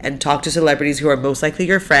hour and talk to celebrities who are most likely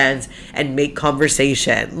your friends and make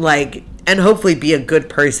conversation. Like, and hopefully be a good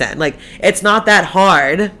person. Like, it's not that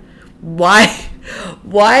hard. Why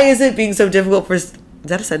is it being so difficult for, is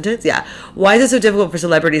that a sentence? Yeah. Why is it so difficult for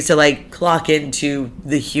celebrities to like clock into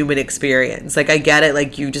the human experience? Like, I get it.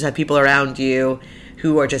 Like, you just have people around you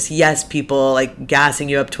who are just yes people, like gassing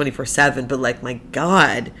you up 24/7. But like, my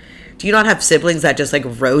God, do you not have siblings that just like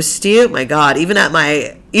roast you? My God, even at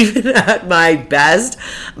my best,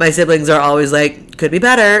 my siblings are always like, could be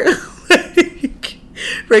better. Like,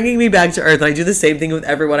 bringing me back to earth. I do the same thing with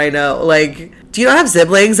everyone I know. Like, do you not have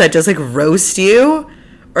siblings that just like roast you?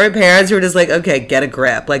 Or parents who are just like, okay, get a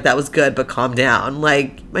grip. Like, that was good, but calm down.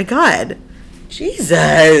 Like, my God.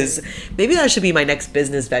 Jesus. Maybe that should be my next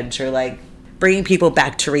business venture. Like, bringing people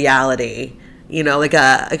back to reality. You know, like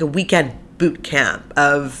a weekend boot camp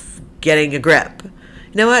of getting a grip. You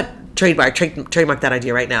know what? Trademark that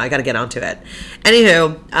idea right now. I got to get onto it.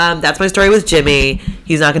 Anywho, that's my story with Jimmy.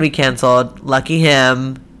 He's not going to be canceled. Lucky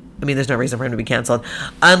him. I mean, there's no reason for him to be canceled.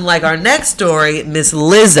 Unlike our next story, Miss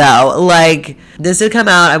Lizzo. Like, this did come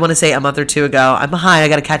out, I want to say, a month or 2 ago. I'm behind. I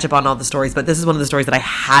got to catch up on all the stories, but this is one of the stories that I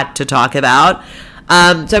had to talk about.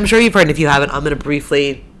 So I'm sure you've heard, and if you haven't, I'm going to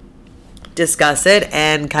briefly discuss it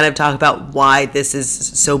and kind of talk about why this is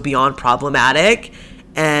so beyond problematic.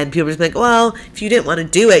 And people are just like, well, if you didn't want to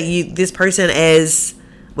do it, this person is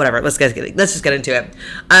whatever. Let's just get into it.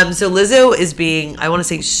 So Lizzo is being, I want to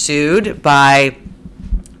say, sued by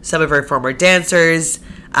some of her former dancers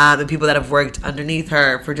and people that have worked underneath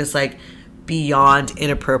her for just like beyond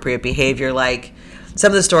inappropriate behavior. Like,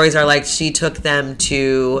 some of the stories are like she took them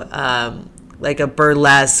to like a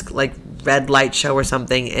burlesque like red light show or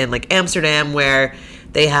something in like Amsterdam, where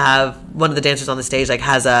they have one of the dancers on the stage like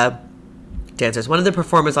has one of the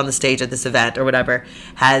performers on the stage at this event or whatever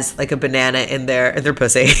has like a banana in their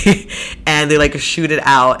pussy and they like shoot it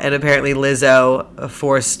out, and apparently Lizzo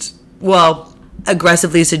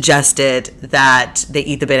aggressively suggested that they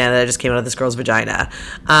eat the banana that just came out of this girl's vagina,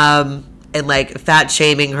 and like fat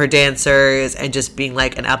shaming her dancers and just being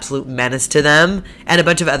like an absolute menace to them, and a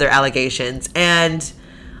bunch of other allegations. And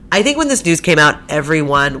I think when this news came out,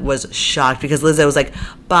 everyone was shocked because Lizzo was like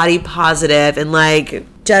body positive and like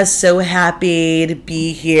just so happy to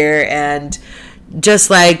be here, and just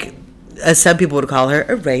like, as some people would call her,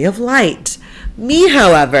 a ray of light. Me,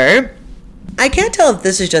 however, I can't tell if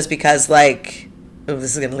this is just because like, oh,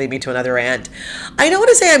 this is going to lead me to another rant. I don't want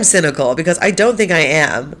to say I'm cynical because I don't think I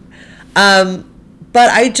am. But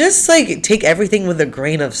I just like take everything with a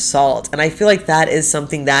grain of salt. And I feel like that is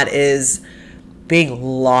something that is being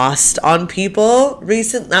lost on people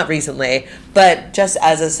not recently, but just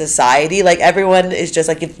as a society. Like, everyone is just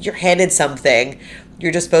like, if you're handed something,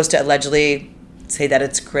 you're just supposed to allegedly say that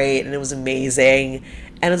it's great and it was amazing.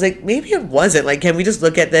 And I was like, maybe it wasn't. Like, can we just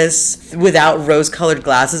look at this without rose-colored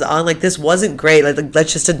glasses on? Like, this wasn't great. Like,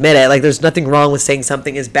 let's just admit it. Like, there's nothing wrong with saying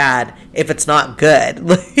something is bad if it's not good.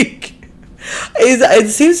 Like, it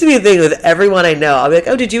seems to be a thing with everyone I know. I'll be like,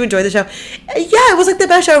 oh, did you enjoy the show? Yeah, it was like the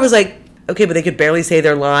best show. I was like, okay, but they could barely say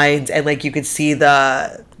their lines, and like you could see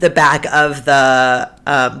the back of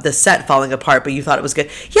the set falling apart, but you thought it was good.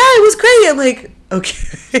 Yeah, it was great. I'm like,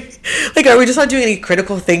 okay, like, are we just not doing any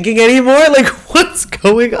critical thinking anymore? Like, what's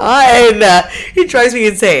going on? It drives me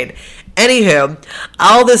insane. Anywho,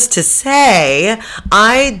 all this to say,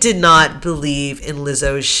 I did not believe in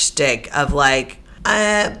Lizzo's shtick of like,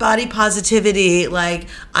 body positivity, like,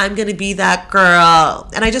 I'm gonna be that girl.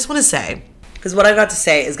 And I just want to say, because what I've got to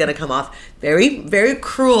say is going to come off very, very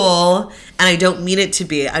cruel, and I don't mean it to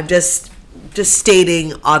be. I'm just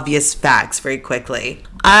stating obvious facts very quickly.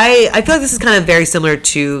 I feel like this is kind of very similar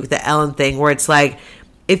to the Ellen thing, where it's like,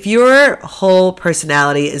 if your whole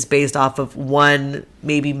personality is based off of one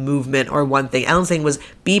maybe movement or one thing. Ellen's thing was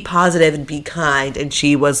be positive and be kind, and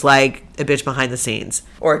she was like a bitch behind the scenes,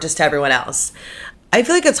 or just to everyone else. I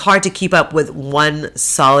feel like it's hard to keep up with one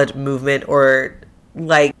solid movement, or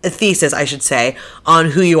like a thesis, I should say,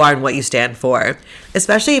 on who you are and what you stand for,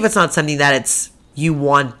 especially if it's not something that it's you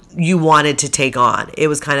wanted to take on. It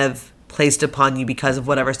was kind of placed upon you because of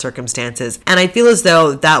whatever circumstances. And I feel as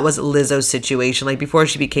though that was Lizzo's situation. Like, before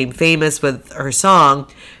she became famous with her song,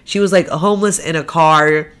 she was like homeless in a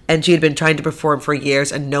car, and she had been trying to perform for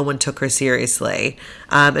years, and no one took her seriously,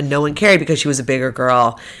 and no one cared because she was a bigger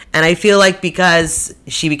girl. And I feel like because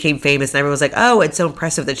she became famous and everyone was like, oh, it's so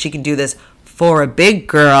impressive that she can do this for a big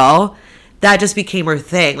girl, that just became her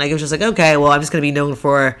thing. Like, it was just like, okay, well, I'm just going to be known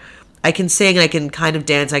for, I can sing, I can kind of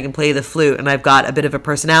dance, I can play the flute, and I've got a bit of a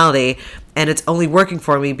personality, and it's only working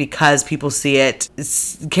for me because people see it,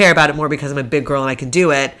 care about it more because I'm a big girl and I can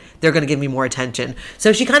do it. They're going to give me more attention.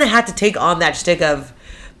 So she kind of had to take on that shtick of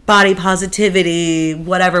body positivity,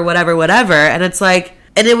 whatever. And it's like,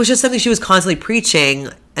 and it was just something she was constantly preaching,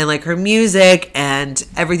 and like her music and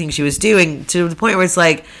everything she was doing, to the point where it's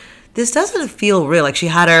like, this doesn't feel real. Like, she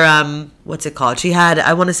had her, what's it called? She had,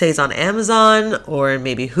 I want to say it's on Amazon or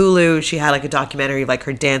maybe Hulu. She had like a documentary of like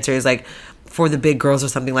her dancers, like for the big girls or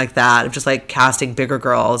something like that, of just like casting bigger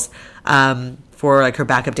girls, for like her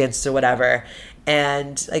backup dancers or whatever.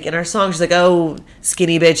 And like in her song, she's like, oh,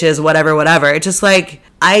 skinny bitches, whatever. It's just like,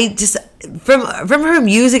 I just, from her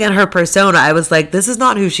music and her persona, I was like, this is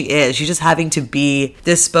not who she is. She's just having to be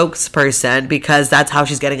this spokesperson because that's how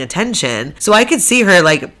she's getting attention. So I could see her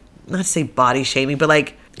like, not to say body shaming, but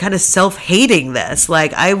like kind of self-hating this.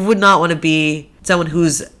 Like, I would not want to be someone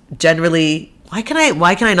who's generally, why can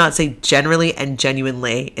I not say generally and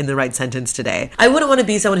genuinely in the right sentence today? I wouldn't want to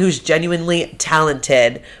be someone who's genuinely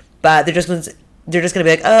talented, but they're just going to be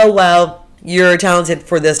like, oh, well, you're talented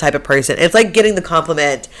for this type of person. It's like getting the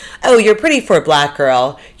compliment, oh, you're pretty for a black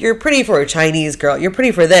girl, you're pretty for a Chinese girl, you're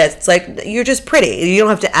pretty for this. It's like, you're just pretty. You don't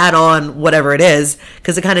have to add on whatever it is,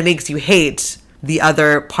 because it kind of makes you hate the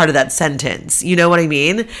other part of that sentence. You know what I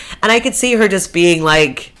mean? And I could see her just being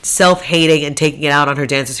like self-hating and taking it out on her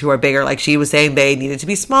dancers who are bigger. Like, she was saying they needed to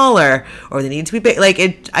be smaller or they needed to be big. Like,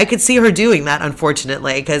 I could see her doing that,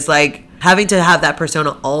 unfortunately, because like having to have that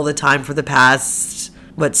persona all the time for the past,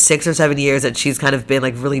 6 or 7 years that she's kind of been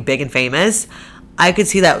like really big and famous, I could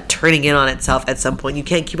see that turning in on itself at some point. You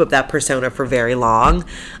can't keep up that persona for very long.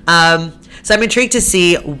 So I'm intrigued to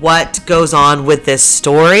see what goes on with this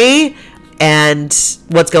story and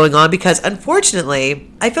what's going on, because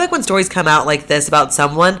unfortunately, I feel like when stories come out like this about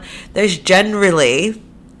someone, there's generally,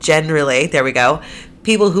 there we go,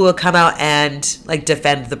 people who will come out and like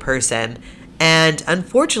defend the person. And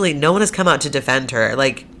unfortunately, no one has come out to defend her.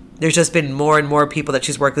 Like, there's just been more and more people that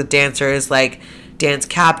she's worked with, dancers, like dance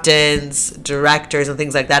captains, directors, and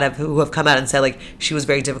things like that, who have come out and said like she was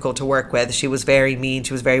very difficult to work with. She was very mean.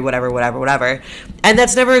 She was very whatever. And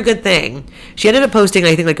that's never a good thing. She ended up posting,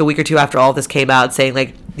 I think, like a week or two after all this came out, saying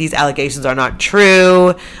like, these allegations are not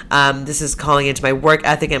true. This is calling into my work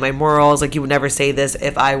ethic and my morals. Like, you would never say this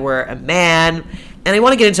if I were a man. And I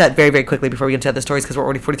want to get into that very, very quickly before we get into other stories, because we're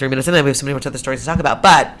already 43 minutes in and we have so many much other stories to talk about.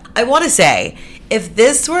 But I want to say, if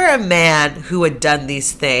this were a man who had done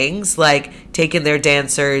these things, like taken their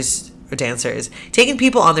dancers, taking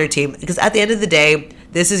people on their team, because at the end of the day,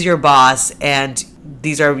 this is your boss and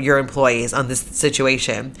these are your employees on this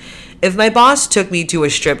situation. If my boss took me to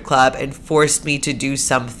a strip club and forced me to do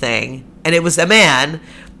something, and it was a man,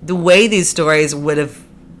 the way these stories would have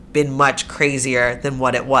been much crazier than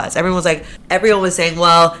what it was. Everyone was saying,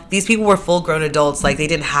 well, these people were full grown adults. Like, they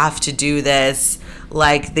didn't have to do this.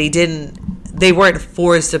 Like, they weren't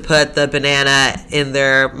forced to put the banana in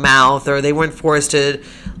their mouth, or they weren't forced to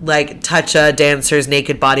like touch a dancer's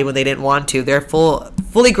naked body when they didn't want to. They're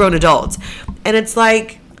fully grown adults. And it's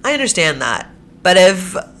like, I understand that. But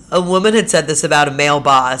if a woman had said this about a male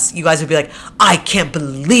boss, you guys would be like, I can't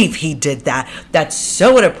believe he did that. That's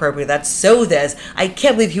so inappropriate. That's so this. I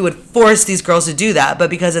can't believe he would force these girls to do that. But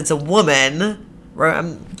because it's a woman,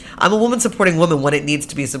 I'm a woman supporting women when it needs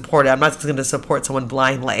to be supported. I'm not just going to support someone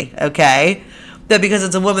blindly, okay? But because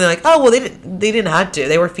it's a woman, they're like, oh, well, they didn't have to.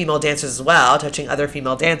 They were female dancers as well, touching other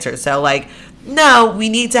female dancers. So, like, no, we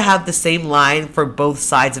need to have the same line for both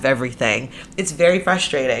sides of everything. It's very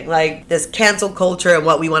frustrating. Like, this cancel culture and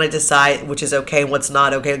what we want to decide, which is okay and what's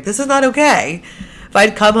not okay. Like, this is not okay. If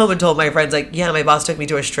I'd come home and told my friends, like, yeah, my boss took me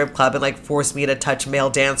to a strip club and, like, forced me to touch male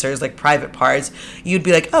dancers, like, private parts, you'd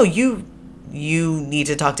be like, oh, you need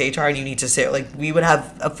to talk to HR and you need to sue. Like, we would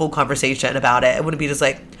have a full conversation about it. It wouldn't be just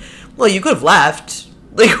like, well, you could have left.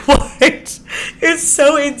 Like, what? It's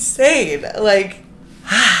so insane. Like,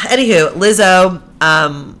 anywho, Lizzo,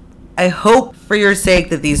 I hope for your sake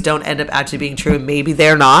that these don't end up actually being true. Maybe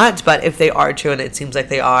they're not, but if they are true, and it seems like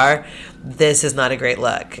they are, this is not a great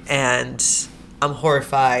look. And I'm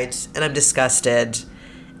horrified and I'm disgusted.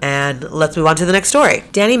 And let's move on to the next story.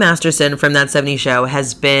 Danny Masterson from That 70s Show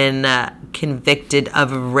has been convicted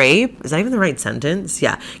of rape. Is that even the right sentence?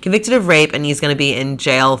 Yeah. Convicted of rape, and he's going to be in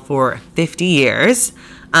jail for 50 years.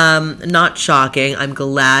 Not shocking. I'm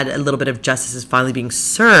glad a little bit of justice is finally being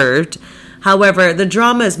served. However, the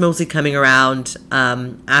drama is mostly coming around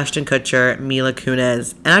Ashton Kutcher, Mila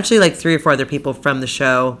Kunis, and actually like 3 or 4 other people from the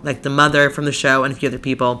show, like the mother from the show and a few other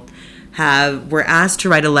people, were asked to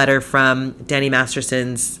write a letter from Danny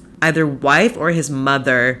Masterson's either wife or his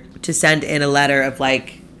mother to send in a letter of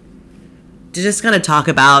like, to just kind of talk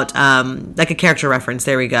about like a character reference,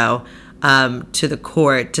 there we go, to the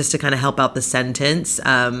court, just to kind of help out the sentence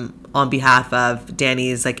on behalf of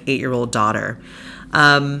Danny's like 8-year-old daughter.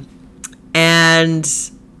 And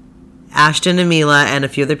Ashton and Mila and a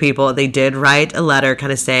few other people, they did write a letter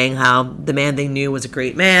kind of saying how the man they knew was a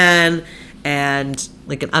great man and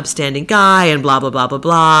like an upstanding guy and blah, blah, blah, blah,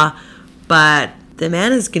 blah. But the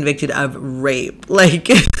man is convicted of rape, like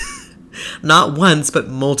not once, but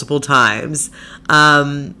multiple times.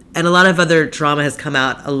 And a lot of other drama has come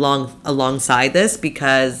out alongside this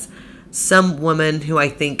because some woman who I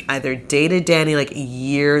think either dated Danny like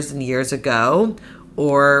years and years ago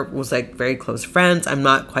or was like very close friends. I'm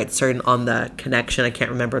not quite certain on the connection. I can't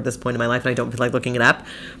remember at this point in my life and I don't feel like looking it up.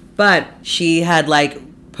 But she had like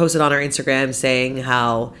posted on her Instagram saying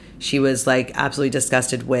how she was like absolutely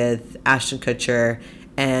disgusted with Ashton Kutcher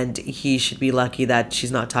and he should be lucky that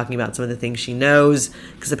she's not talking about some of the things she knows,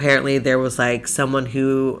 because apparently there was like someone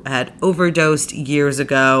who had overdosed years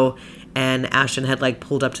ago and Ashton had like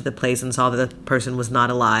pulled up to the place and saw that the person was not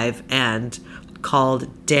alive and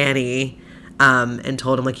called Danny and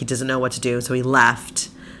told him like he doesn't know what to do, so he left.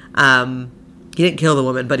 He didn't kill the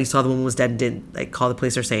woman, but he saw the woman was dead and didn't like call the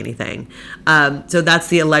police or say anything. So that's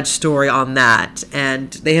the alleged story on that,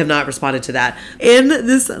 and they have not responded to that. In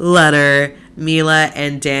this letter, Mila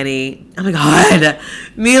and Danny, oh my god,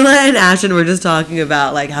 Mila and Ashton were just talking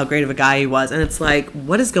about like how great of a guy he was, and it's like,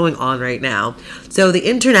 what is going on right now? So the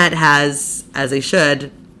internet has, as they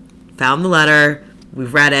should, found the letter,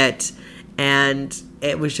 we've read it, and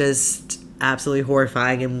it was just absolutely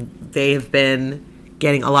horrifying, and they have been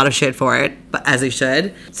getting a lot of shit for it, but as they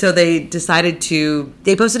should. So they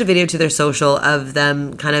posted a video to their social of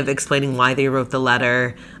them kind of explaining why they wrote the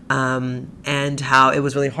letter, and how it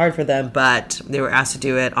was really hard for them, but they were asked to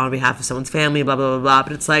do it on behalf of someone's family, blah, blah, blah, blah.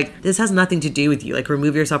 But it's like, this has nothing to do with you. Like,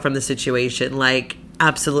 remove yourself from the situation. Like,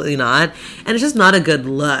 absolutely not. And it's just not a good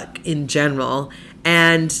look in general.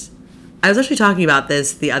 And I was actually talking about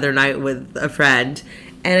this the other night with a friend,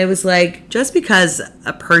 and it was like, just because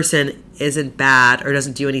a person isn't bad or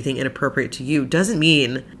doesn't do anything inappropriate to you doesn't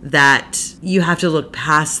mean that you have to look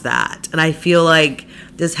past that. And I feel like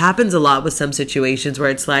this happens a lot with some situations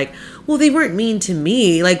where it's like, well, they weren't mean to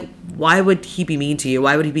me. Like, why would he be mean to you?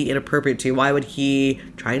 Why would he be inappropriate to you? Why would he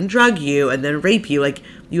try and drug you and then rape you? Like,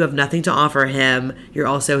 you have nothing to offer him. You're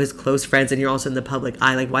also his close friends and you're also in the public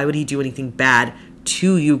eye. Like, why would he do anything bad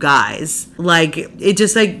to you guys? Like, it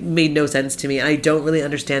just like made no sense to me. And I don't really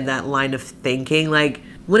understand that line of thinking. Like,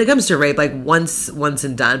 when it comes to rape, like once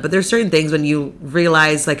and done. But there's certain things when you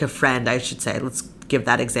realize, like a friend, I should say, let's give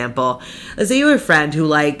that example. Let's say you have a friend who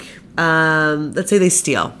like, let's say they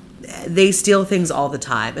steal things all the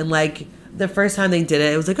time. And like, The first time they did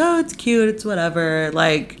it, it was like, oh, it's cute, it's whatever.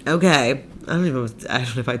 Like, okay. I don't know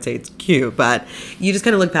if I'd say it's cute, but you just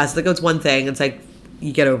kind of look past it. Like, oh, it's one thing. It's like,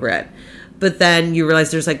 you get over it. But then you realize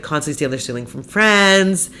there's like constantly stealing. They're stealing from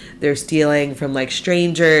friends. They're stealing from like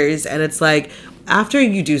strangers. And it's like, after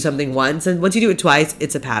you do something once, and once you do it twice,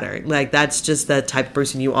 it's a pattern. Like, that's just the type of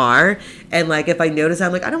person you are. And like, if I notice,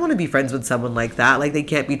 I'm like, I don't want to be friends with someone like that. Like, they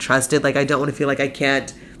can't be trusted. Like, I don't want to feel like I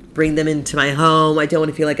can't bring them into my home. I don't want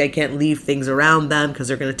to feel like I can't leave things around them because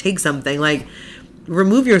they're going to take something. Like,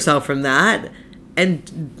 remove yourself from that,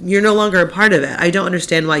 and you're no longer a part of it. I don't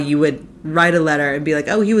understand why you would write a letter and be like,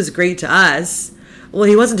 oh, he was great to us. Well,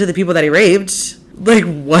 he wasn't to the people that he raped. Like,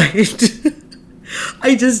 what?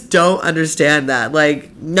 I just don't understand that.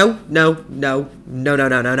 Like, no.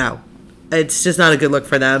 It's just not a good look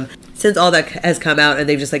for them. Since all that has come out and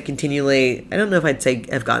they've just like continually, I don't know if I'd say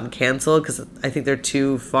have gotten canceled, because I think they're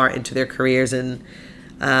too far into their careers and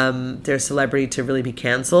their celebrity to really be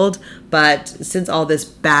canceled. But since all this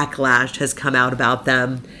backlash has come out about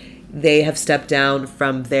them, they have stepped down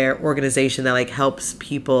from their organization that like helps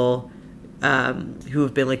people who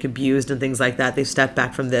have been like abused and things like that. They've stepped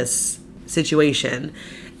back from this situation.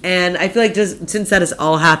 And I feel like just since that has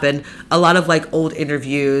all happened, a lot of like old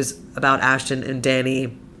interviews about Ashton and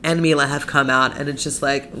Danny and Mila have come out, and it's just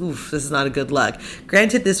like, oof, this is not a good look.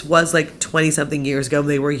 Granted, this was like 20-something years ago when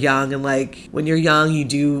they were young, and like, when you're young, you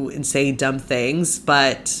do and say dumb things,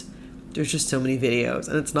 but there's just so many videos,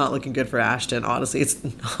 and it's not looking good for Ashton. Honestly, it's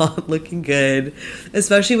not looking good,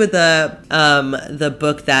 especially with the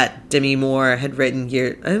book that Demi Moore had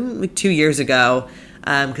written like 2 years ago,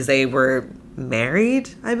 because they were married,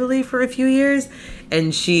 I believe, for a few years,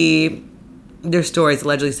 and there's stories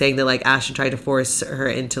allegedly saying that like Ashton tried to force her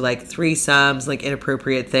into like threesomes, like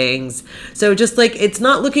inappropriate things. So just like, it's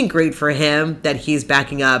not looking great for him that he's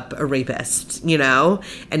backing up a rapist, you know,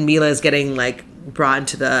 and Mila is getting like brought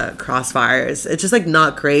into the crossfires. It's just like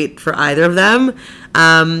not great for either of them.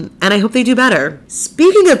 And I hope they do better.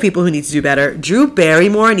 Speaking of people who need to do better, Drew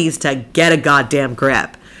Barrymore needs to get a goddamn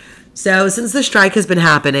grip. So since the strike has been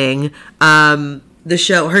happening, her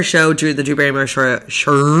show, the Drew Barrymore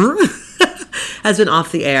show, has been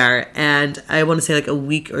off the air, and I want to say like a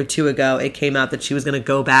week or two ago, it came out that she was going to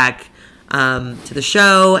go back to the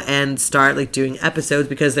show and start like doing episodes,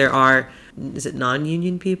 because there are, is it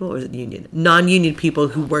non-union people or is it union? Non-union people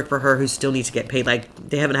who work for her who still need to get paid. Like,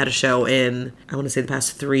 they haven't had a show in, I want to say, the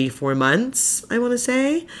past 3-4 months, I want to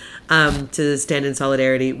say, to stand in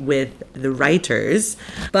solidarity with the writers.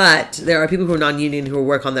 But there are people who are non-union who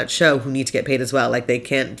work on that show who need to get paid as well. Like, they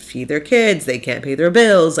can't feed their kids, they can't pay their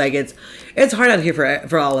bills. Like, it's hard out here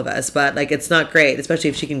for all of us, but like, it's not great, especially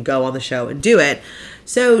if she can go on the show and do it.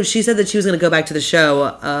 So she said that she was going to go back to the show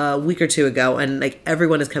a week or two ago, and like,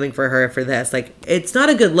 everyone is coming for her for this. Like, it's not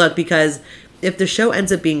a good look, because if the show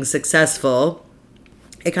ends up being successful,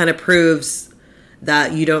 it kind of proves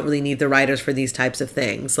that you don't really need the writers for these types of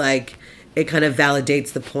things. Like, it kind of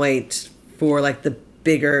validates the point for like the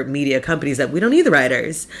bigger media companies that we don't need the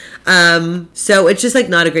writers. So it's just like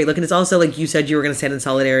not a great look. And it's also like, you said you were going to stand in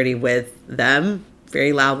solidarity with them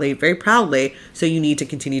very loudly, very proudly. So you need to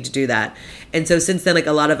continue to do that. And so since then, like,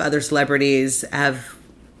 a lot of other celebrities have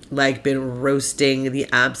like been roasting the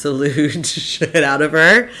absolute shit out of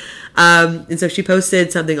her. And so she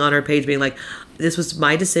posted something on her page being like, this was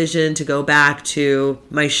my decision to go back to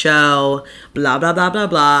my show, blah, blah, blah, blah,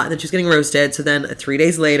 blah. And then she was getting roasted. So then 3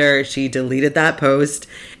 days later, she deleted that post,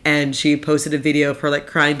 and she posted a video of her like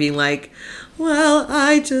crying, being like, well,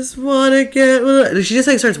 I just want to get... She just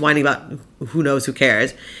like starts whining about who knows, who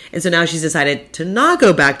cares. And so now she's decided to not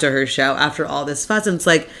go back to her show after all this fuss. And it's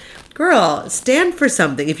like, girl, stand for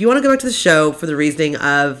something. If you want to go back to the show for the reasoning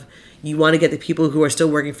of you want to get the people who are still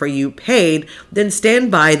working for you paid, then stand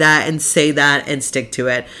by that and say that and stick to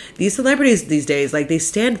it. These celebrities these days, like, they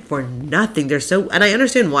stand for nothing. They're so, and I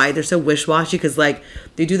understand why they're so wish-washy, because like,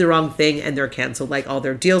 they do the wrong thing and they're canceled. Like, all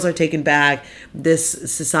their deals are taken back.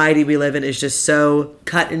 This society we live in is just so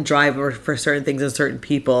cut and dry for certain things and certain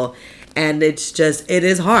people. And it's just, it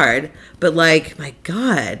is hard. But like, my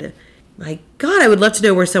God, I would love to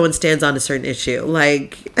know where someone stands on a certain issue.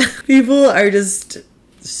 Like, people are just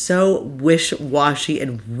so wish-washy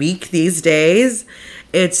and weak these days.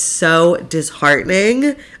 It's so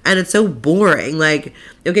disheartening and it's so boring. Like,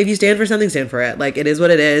 okay, if you stand for something, stand for it. Like, it is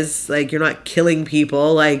what it is. Like, you're not killing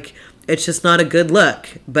people. Like, it's just not a good look,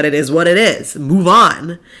 but it is what it is. Move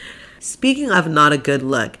on. Speaking of not a good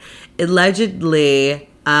look, allegedly,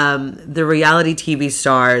 the reality TV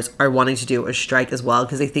stars are wanting to do a strike as well,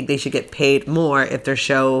 because they think they should get paid more if their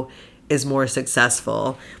show is more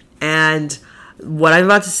successful. And what I'm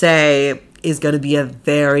about to say is going to be a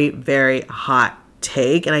very, very hot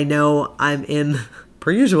take. And I know I'm in,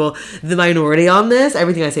 per usual, the minority on this.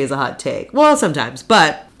 Everything I say is a hot take. Well, sometimes.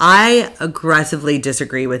 But I aggressively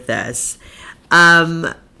disagree with this.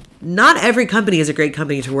 Not every company is a great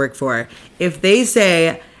company to work for. If they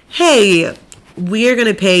say, hey, we're going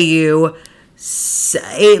to pay you,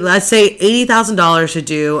 let's say $80,000 to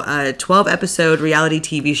do a 12-episode reality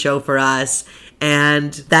TV show for us,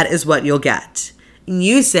 and that is what you'll get. And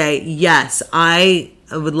you say, yes, I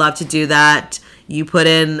would love to do that. You put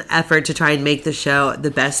in effort to try and make the show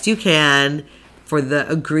the best you can for the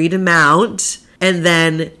agreed amount, and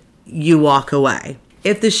then you walk away.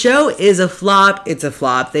 If the show is a flop, it's a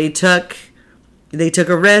flop. They took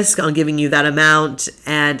a risk on giving you that amount,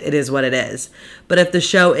 and it is what it is. But if the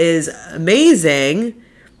show is amazing,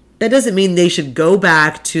 that doesn't mean they should go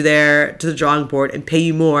back to the drawing board and pay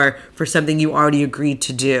you more for something you already agreed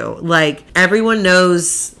to do. Like, everyone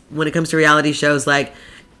knows when it comes to reality shows, like,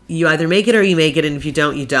 you either make it or you make it, and if you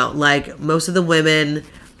don't, you don't. Like, most of the women,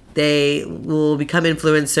 they will become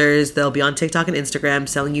influencers. They'll be on TikTok and Instagram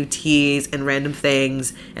selling you teas and random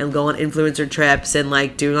things, and go on influencer trips and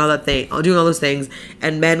like doing all those things.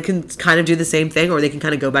 And men can kind of do the same thing, or they can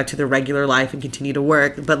kind of go back to their regular life and continue to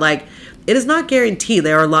work. But like, it is not guaranteed.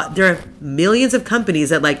 There are millions of companies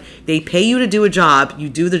that like, they pay you to do a job. You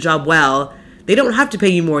do the job well. They don't have to pay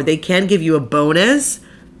you more. They can give you a bonus.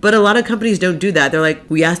 But a lot of companies don't do that. They're like,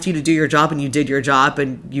 we asked you to do your job and you did your job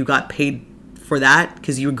and you got paid for that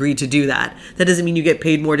because you agreed to do that. That doesn't mean you get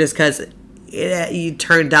paid more just because you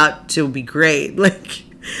turned out to be great. Like,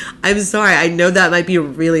 I'm sorry. I know that might be a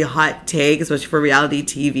really hot take, especially for reality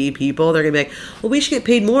TV people. They're going to be like, well, we should get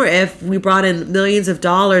paid more if we brought in millions of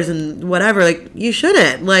dollars and whatever. Like, you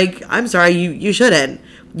shouldn't. Like, I'm sorry. You shouldn't.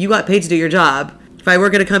 You got paid to do your job. If I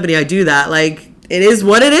work at a company, I do that. Like, it is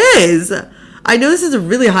what it is. I know this is a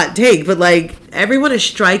really hot take, but like, everyone is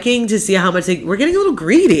striking to see how much we're getting a little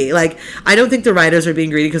greedy. Like, I don't think the writers are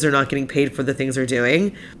being greedy because they're not getting paid for the things they're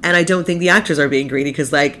doing. And I don't think the actors are being greedy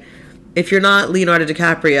because like, if you're not Leonardo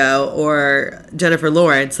DiCaprio or Jennifer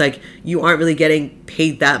Lawrence, like, you aren't really getting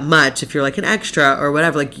paid that much. If you're like an extra or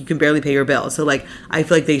whatever, like, you can barely pay your bills. So like, I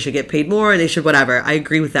feel like they should get paid more and they should whatever. I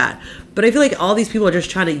agree with that. But I feel like all these people are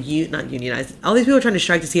just trying to not unionize. All these people are trying to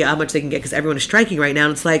strike to see how much they can get because everyone is striking right now.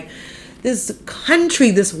 And it's like, this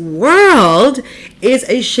country, this world is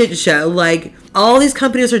a shit show. Like, all these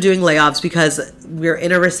companies are doing layoffs because we're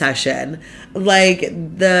in a recession. Like,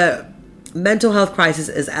 the mental health crisis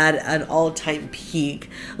is at an all-time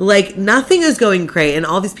peak. Like, nothing is going great, and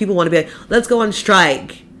all these people want to be like, let's go on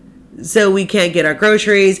strike. So we can't get our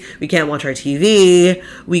groceries, we can't watch our TV,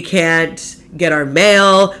 we can't get our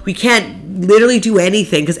mail, we can't literally do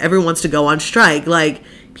anything because everyone wants to go on strike. Like,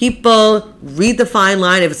 people, read the fine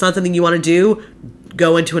line. If it's not something you want to do,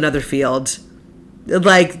 go into another field.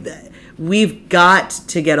 Like, we've got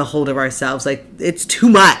to get a hold of ourselves. Like, it's too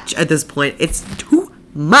much at this point. It's too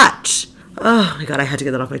much. Oh my God, I had to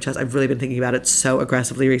get that off my chest. I've really been thinking about it so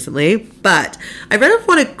aggressively recently. But I really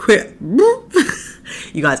want to quit.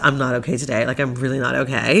 You guys, I'm not okay today. Like, I'm really not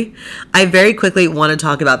okay. I very quickly want to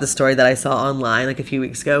talk about the story that I saw online like a few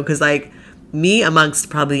weeks ago. Because like, me amongst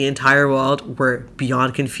probably the entire world were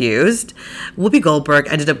beyond confused. Whoopi Goldberg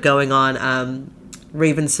ended up going on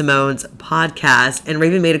Raven Simone's podcast, and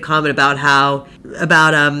Raven made a comment about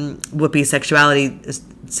Whoopi's sexuality,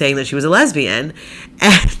 saying that she was a lesbian.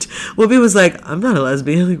 And Whoopi was like, I'm not a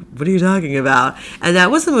lesbian. Like, what are you talking about? And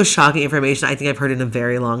that was the most shocking information I think I've heard in a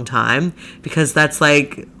very long time, because that's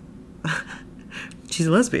like, she's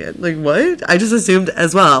a lesbian. Like, what? I just assumed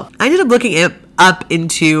as well. I ended up looking up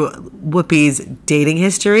into Whoopi's dating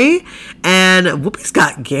history, and Whoopi's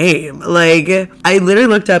got game. Like, I literally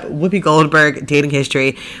looked up Whoopi Goldberg dating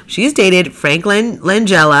history. She's dated Frank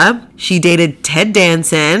Langella. She dated Ted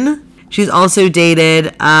Danson. She's also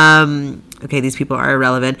dated, okay, these people are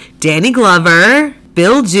irrelevant, Danny Glover,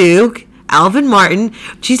 Bill Duke, Alvin Martin.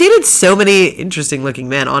 She's dated so many interesting looking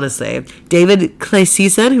men, honestly. David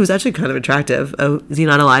Clayseason, who's actually kind of attractive. Oh, is he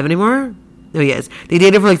not alive anymore? No, he is. They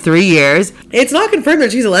dated for like 3 years. It's not confirmed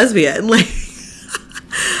that she's a lesbian. Like,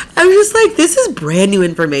 I'm just like, this is brand new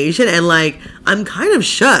information, and like, I'm kind of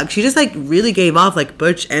shook. She just like really gave off like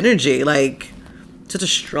butch energy, like such a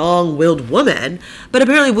strong-willed woman. But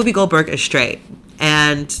apparently Whoopi Goldberg is straight,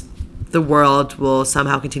 and the world will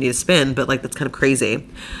somehow continue to spin, but like, that's kind of crazy.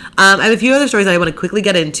 I have a few other stories that I want to quickly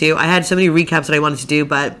get into. I had so many recaps that I wanted to do,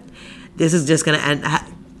 but this is just going to end.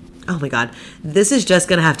 Oh my God. This is just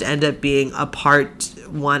going to have to end up being a part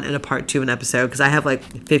 1 and a part 2 of an episode, because I have like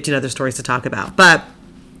 15 other stories to talk about. But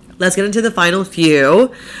let's get into the final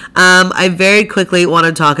few. I very quickly want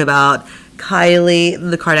to talk about Kylie,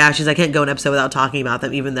 the Kardashians. I can't go an episode without talking about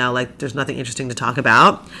them, even though like there's nothing interesting to talk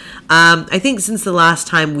about. I think since the last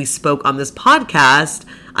time we spoke on this podcast,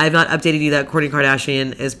 I have not updated you that Kourtney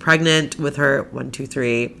Kardashian is pregnant with her I want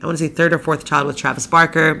to say third or fourth child with Travis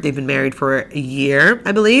Barker. They've been married for a year,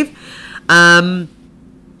 I believe.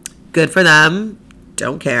 Good for them.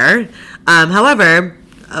 Don't care. However,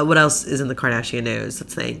 what else is in the Kardashian news?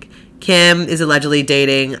 Let's think. Kim is allegedly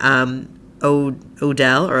dating Odell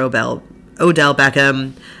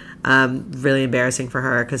Beckham. Really embarrassing for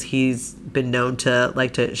her because he's been known to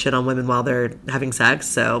like to shit on women while they're having sex.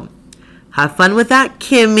 So have fun with that,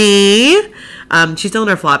 Kimmy. She's still in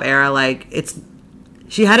her flop era. Like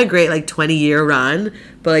she had a great like 20-year run,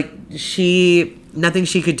 but like nothing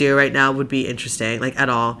she could do right now would be interesting, like at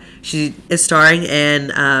all. She is starring in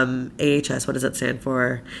AHS. What does that stand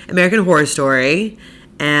for? American Horror Story.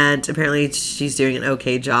 And apparently she's doing an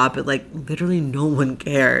okay job, but like literally no one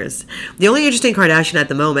cares. The only interesting Kardashian at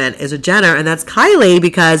the moment is a Jenner, and that's Kylie,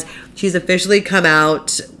 because she's officially come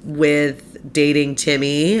out with dating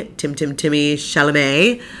Timmy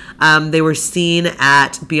Chalamet. They were seen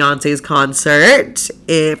at Beyonce's concert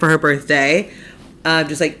for her birthday,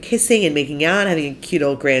 just like kissing and making out, having a cute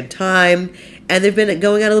old grand time. And they've been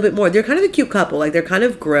going out a little bit more. They're kind of a cute couple. Like they're kind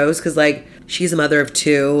of gross because like she's a mother of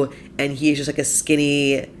two and he's just like a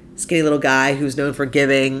skinny little guy who's known for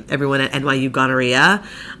giving everyone at NYU gonorrhea.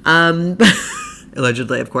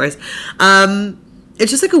 Allegedly, of course. It's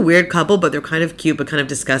just like a weird couple, but they're kind of cute but kind of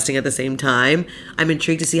disgusting at the same time. I'm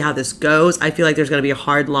intrigued to see how this goes. I feel like there's going to be a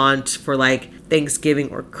hard launch for like Thanksgiving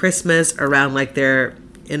or Christmas around like their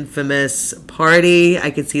infamous party. I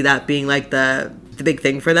could see that being like the big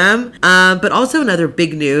thing for them. But also another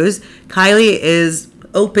big news, Kylie is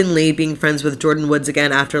openly being friends with Jordyn Woods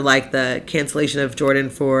again after like the cancellation of Jordan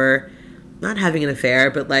for not having an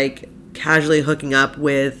affair, but like casually hooking up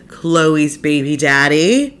with Khloe's baby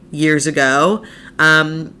daddy years ago.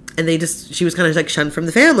 And she was kind of like shunned from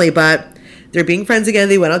the family, but they're being friends again.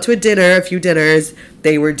 They went out to a few dinners.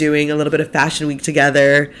 They were doing a little bit of fashion week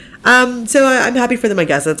together. So I'm happy for them, I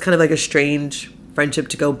guess. That's kind of like a strange friendship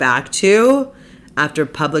to go back to after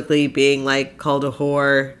publicly being like called a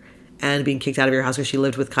whore and being kicked out of your house because she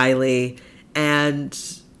lived with Kylie.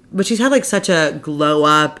 But she's had like such a glow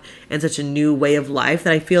up and such a new way of life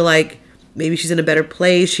that I feel like maybe she's in a better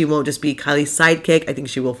place. She won't just be Kylie's sidekick. I think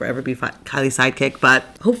she will forever be Kylie's sidekick. But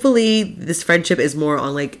hopefully this friendship is more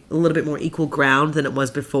on like a little bit more equal ground than it was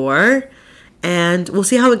before. And we'll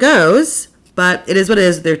see how it goes. But it is what it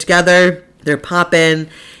is. They're together. They're popping.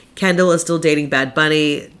 Kendall is still dating Bad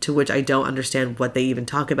Bunny, to which I don't understand what they even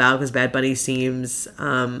talk about because Bad Bunny seems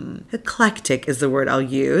eclectic is the word I'll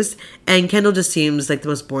use. And Kendall just seems like the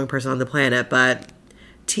most boring person on the planet, but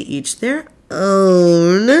to each their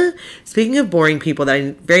own. Speaking of boring people that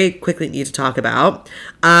I very quickly need to talk about,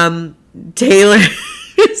 Taylor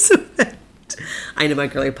Swift. I know my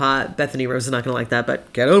girly pot, Bethany Rose, is not going to like that,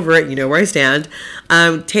 but get over it. You know where I stand.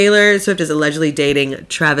 Taylor Swift is allegedly dating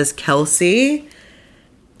Travis Kelce.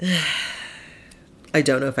 I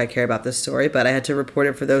don't know if I care about this story, but I had to report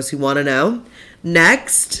it for those who want to know.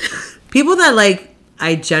 Next, people that like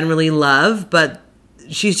I generally love, but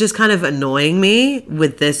she's just kind of annoying me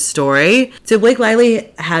with this story. So Blake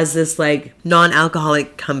Lively has this like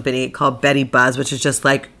non-alcoholic company called Betty Buzz, which is just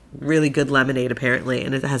like really good lemonade apparently,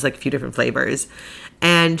 and it has like a few different flavors.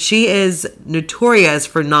 And she is notorious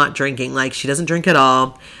for not drinking. Like she doesn't drink at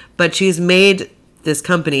all, but she's made this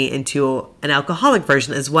company into an alcoholic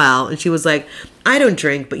version as well. And she was like, I don't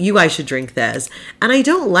drink, but you guys should drink this. And I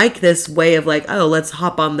don't like this way of like, oh, let's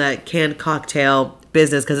hop on the canned cocktail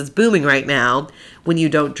business because it's booming right now when you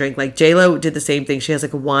don't drink. Like J-Lo did the same thing. She has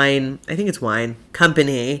like a wine, I think it's wine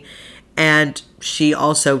company, and she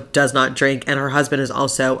also does not drink, and her husband is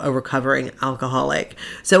also a recovering alcoholic.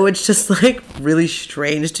 So it's just like really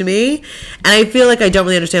strange to me. And I feel like I don't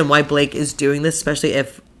really understand why Blake is doing this, especially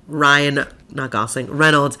if Reynolds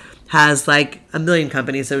has like a million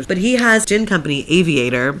companies. But he has gin company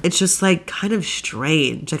Aviator. It's just like kind of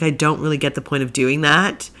strange. Like I don't really get the point of doing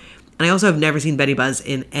that. And I also have never seen Betty Buzz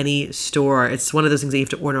in any store. It's one of those things that you have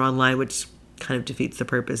to order online, which kind of defeats the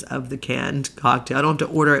purpose of the canned cocktail. I don't have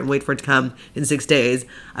to order it and wait for it to come in 6 days.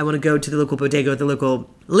 I want to go to the local bodega or the local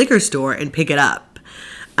liquor store and pick it up.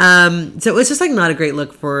 So it's just like not a great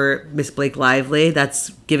look for Miss Blake Lively. That's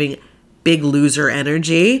giving big loser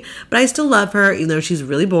energy, but I still love her, even though she's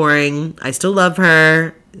really boring. I still love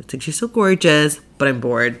her. I think she's still gorgeous, but I'm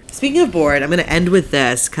bored. Speaking of bored, I'm going to end with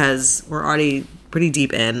this because we're already pretty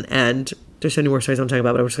deep in, and there's so many more stories I'm talking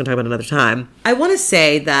about, but I'm just going to talk about another time. I want to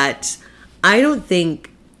say that I don't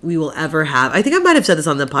think we will ever have, I think I might have said this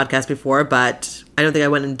on the podcast before, but I don't think I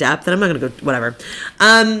went in depth, and I'm not going to go, whatever.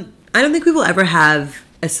 I don't think we will ever have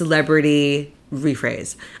a celebrity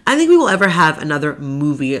rephrase. I think we will ever have another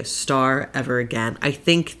movie star ever again. I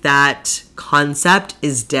think that concept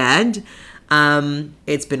is dead.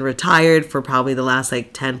 It's been retired for probably the last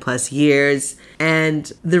 10 plus years.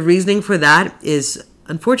 And the reasoning for that is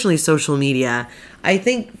unfortunately social media. I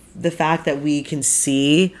think the fact that we can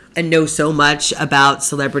see and know so much about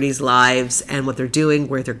celebrities' lives and what they're doing,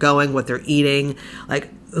 where they're going, what they're eating,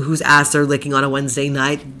 whose ass they're licking on a Wednesday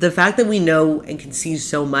night. The fact that we know and can see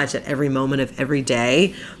so much at every moment of every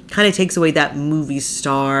day kind of takes away that movie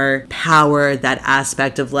star power, that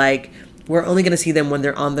aspect of we're only going to see them when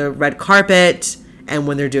they're on the red carpet and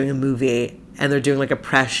when they're doing a movie and they're doing a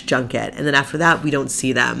press junket. And then after that, we don't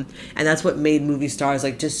see them. And that's what made movie stars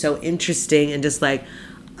just so interesting and just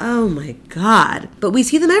oh my God. But we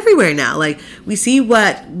see them everywhere now. We see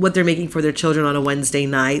what they're making for their children on a Wednesday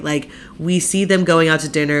night. We see them going out to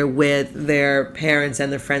dinner with their parents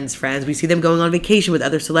and their friends' friends. We see them going on vacation with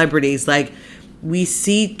other celebrities. We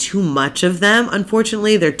see too much of them.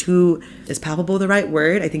 Unfortunately, they're too, is palpable the right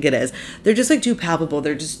word? I think it is. They're just too palpable.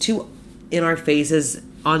 They're just too in our faces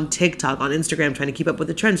on TikTok, on Instagram, trying to keep up with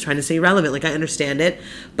the trends, trying to stay relevant. I understand it,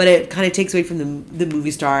 but it kind of takes away from the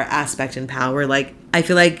movie star aspect and power. I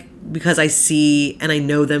feel because I see and I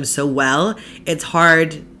know them so well, it's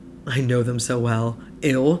hard. I know them so well.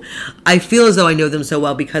 Ew. I feel as though I know them so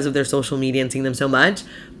well because of their social media and seeing them so much.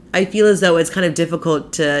 I feel as though it's kind of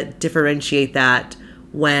difficult to differentiate that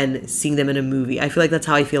when seeing them in a movie. I feel that's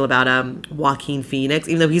how I feel about Joaquin Phoenix,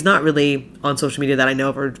 even though he's not really on social media that I know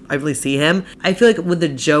of or I really see him. I feel with the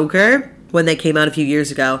Joker, when that came out a few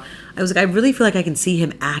years ago, I was I really feel I can see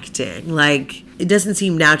him acting. It doesn't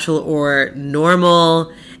seem natural or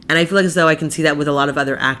normal. And I feel as though I can see that with a lot of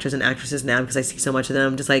other actors and actresses now because I see so much of them.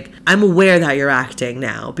 I'm just I'm aware that you're acting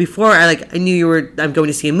now. Before, I knew I'm going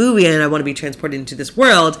to see a movie and I want to be transported into this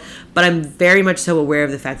world, but I'm very much so aware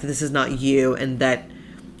of the fact that this is not you and that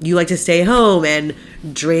you like to stay home and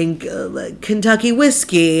drink Kentucky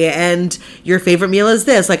whiskey and your favorite meal is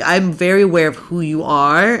this. I'm very aware of who you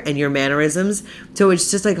are and your mannerisms. So it's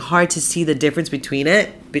just hard to see the difference between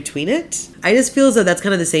it. I just feel as though that's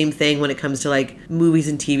kind of the same thing when it comes to movies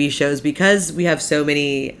and TV shows because we have so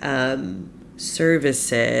many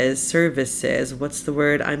services. What's the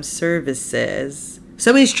word? Services.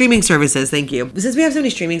 So many streaming services. Thank you. Since we have so many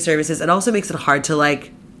streaming services, it also makes it hard to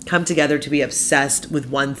come together to be obsessed with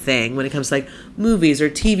one thing when it comes to movies or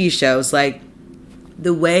TV shows.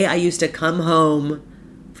 The way I used to come home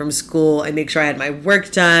from school and make sure I had my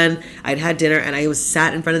work done, I'd had dinner, and I was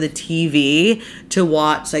sat in front of the TV to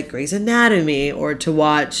watch Grey's Anatomy or to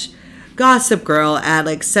watch Gossip Girl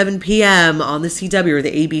at 7 p.m. on the CW or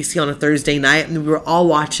the ABC on a Thursday night, and we were all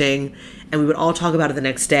watching and we would all talk about it the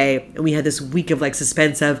next day, and we had this week of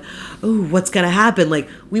suspense of, oh, what's gonna happen?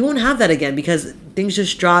 We won't have that again because things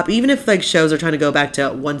just drop. Even if shows are trying to go back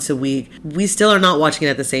to once a week, we still are not watching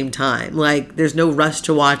it at the same time. There's no rush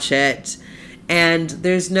to watch it, and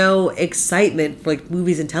there's no excitement for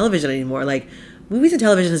movies and television anymore. Movies and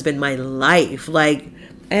television has been my life. I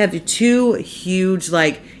have two huge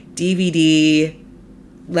DVD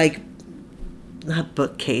not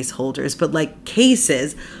bookcase holders, but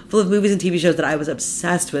cases full of movies and TV shows that I was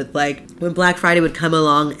obsessed with. When Black Friday would come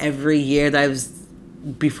along every year, that I was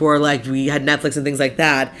before we had Netflix and things like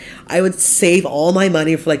that, I would save all my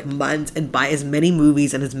money for months and buy as many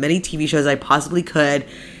movies and as many TV shows as I possibly could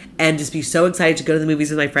and just be so excited to go to the movies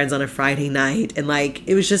with my friends on a Friday night. And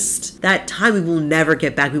it was just that time we will never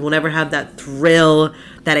get back. We will never have that thrill,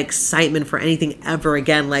 that excitement for anything ever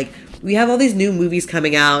again. We have all these new movies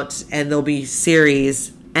coming out and there'll be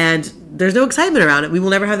series and there's no excitement around it. We will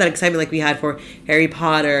never have that excitement like we had for Harry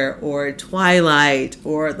Potter or Twilight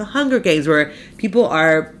or The Hunger Games, where people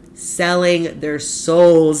are selling their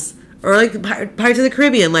souls, or Pirates of the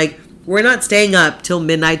Caribbean. We're not staying up till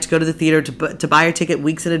midnight to go to the theater to buy our ticket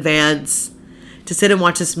weeks in advance to sit and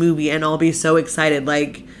watch this movie and all be so excited.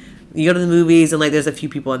 You go to the movies and there's a few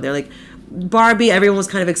people in there. Barbie, everyone was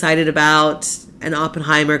kind of excited about, and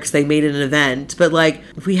Oppenheimer because they made it an event, but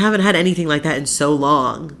we haven't had anything like that in so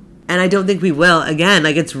long, and I don't think we will again.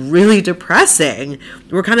 It's really depressing.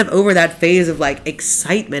 We're kind of over that phase of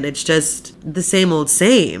excitement. It's just the same old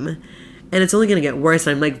same, and it's only gonna get worse.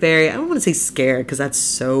 And I'm very, I don't want to say scared because that's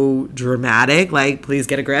so dramatic, please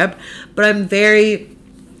get a grip, but I'm very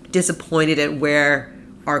disappointed at where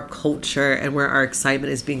our culture and where our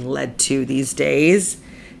excitement is being led to these days.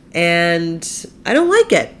 And I don't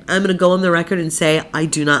like it. I'm going to go on the record and say I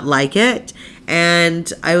do not like it.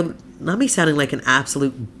 And not me sounding like an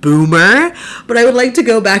absolute boomer, but I would like to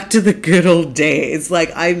go back to the good old days.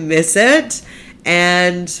 Like, I miss it.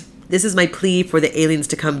 And this is my plea for the aliens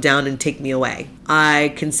to come down and take me away.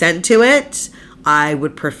 I consent to it. I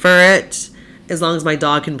would prefer it as long as my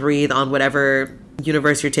dog can breathe on whatever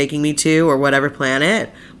universe you're taking me to or whatever planet.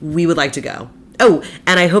 We would like to go. Oh,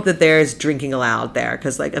 and I hope that there's drinking allowed there,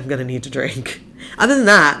 because, like, I'm going to need to drink. Other than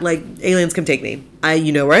that, like, aliens come take me.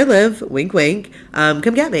 You know where I live. Wink, wink. Come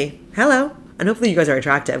get me. Hello. And hopefully you guys are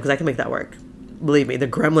attractive, because I can make that work. Believe me, the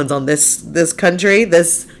gremlins on this country,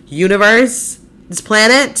 this universe, this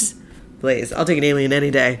planet, please, I'll take an alien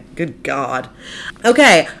any day. Good God.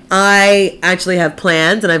 Okay, I actually have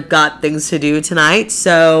plans and I've got things to do tonight.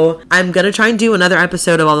 So I'm going to try and do another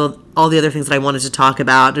episode of all the other things that I wanted to talk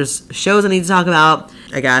about. There's shows I need to talk about,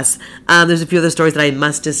 I guess. There's a few other stories that I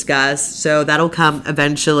must discuss. So that'll come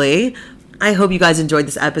eventually. I hope you guys enjoyed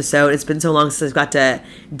this episode. It's been so long since I've got to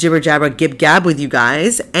jibber jabber gib gab with you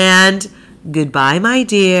guys. And goodbye, my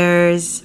dears.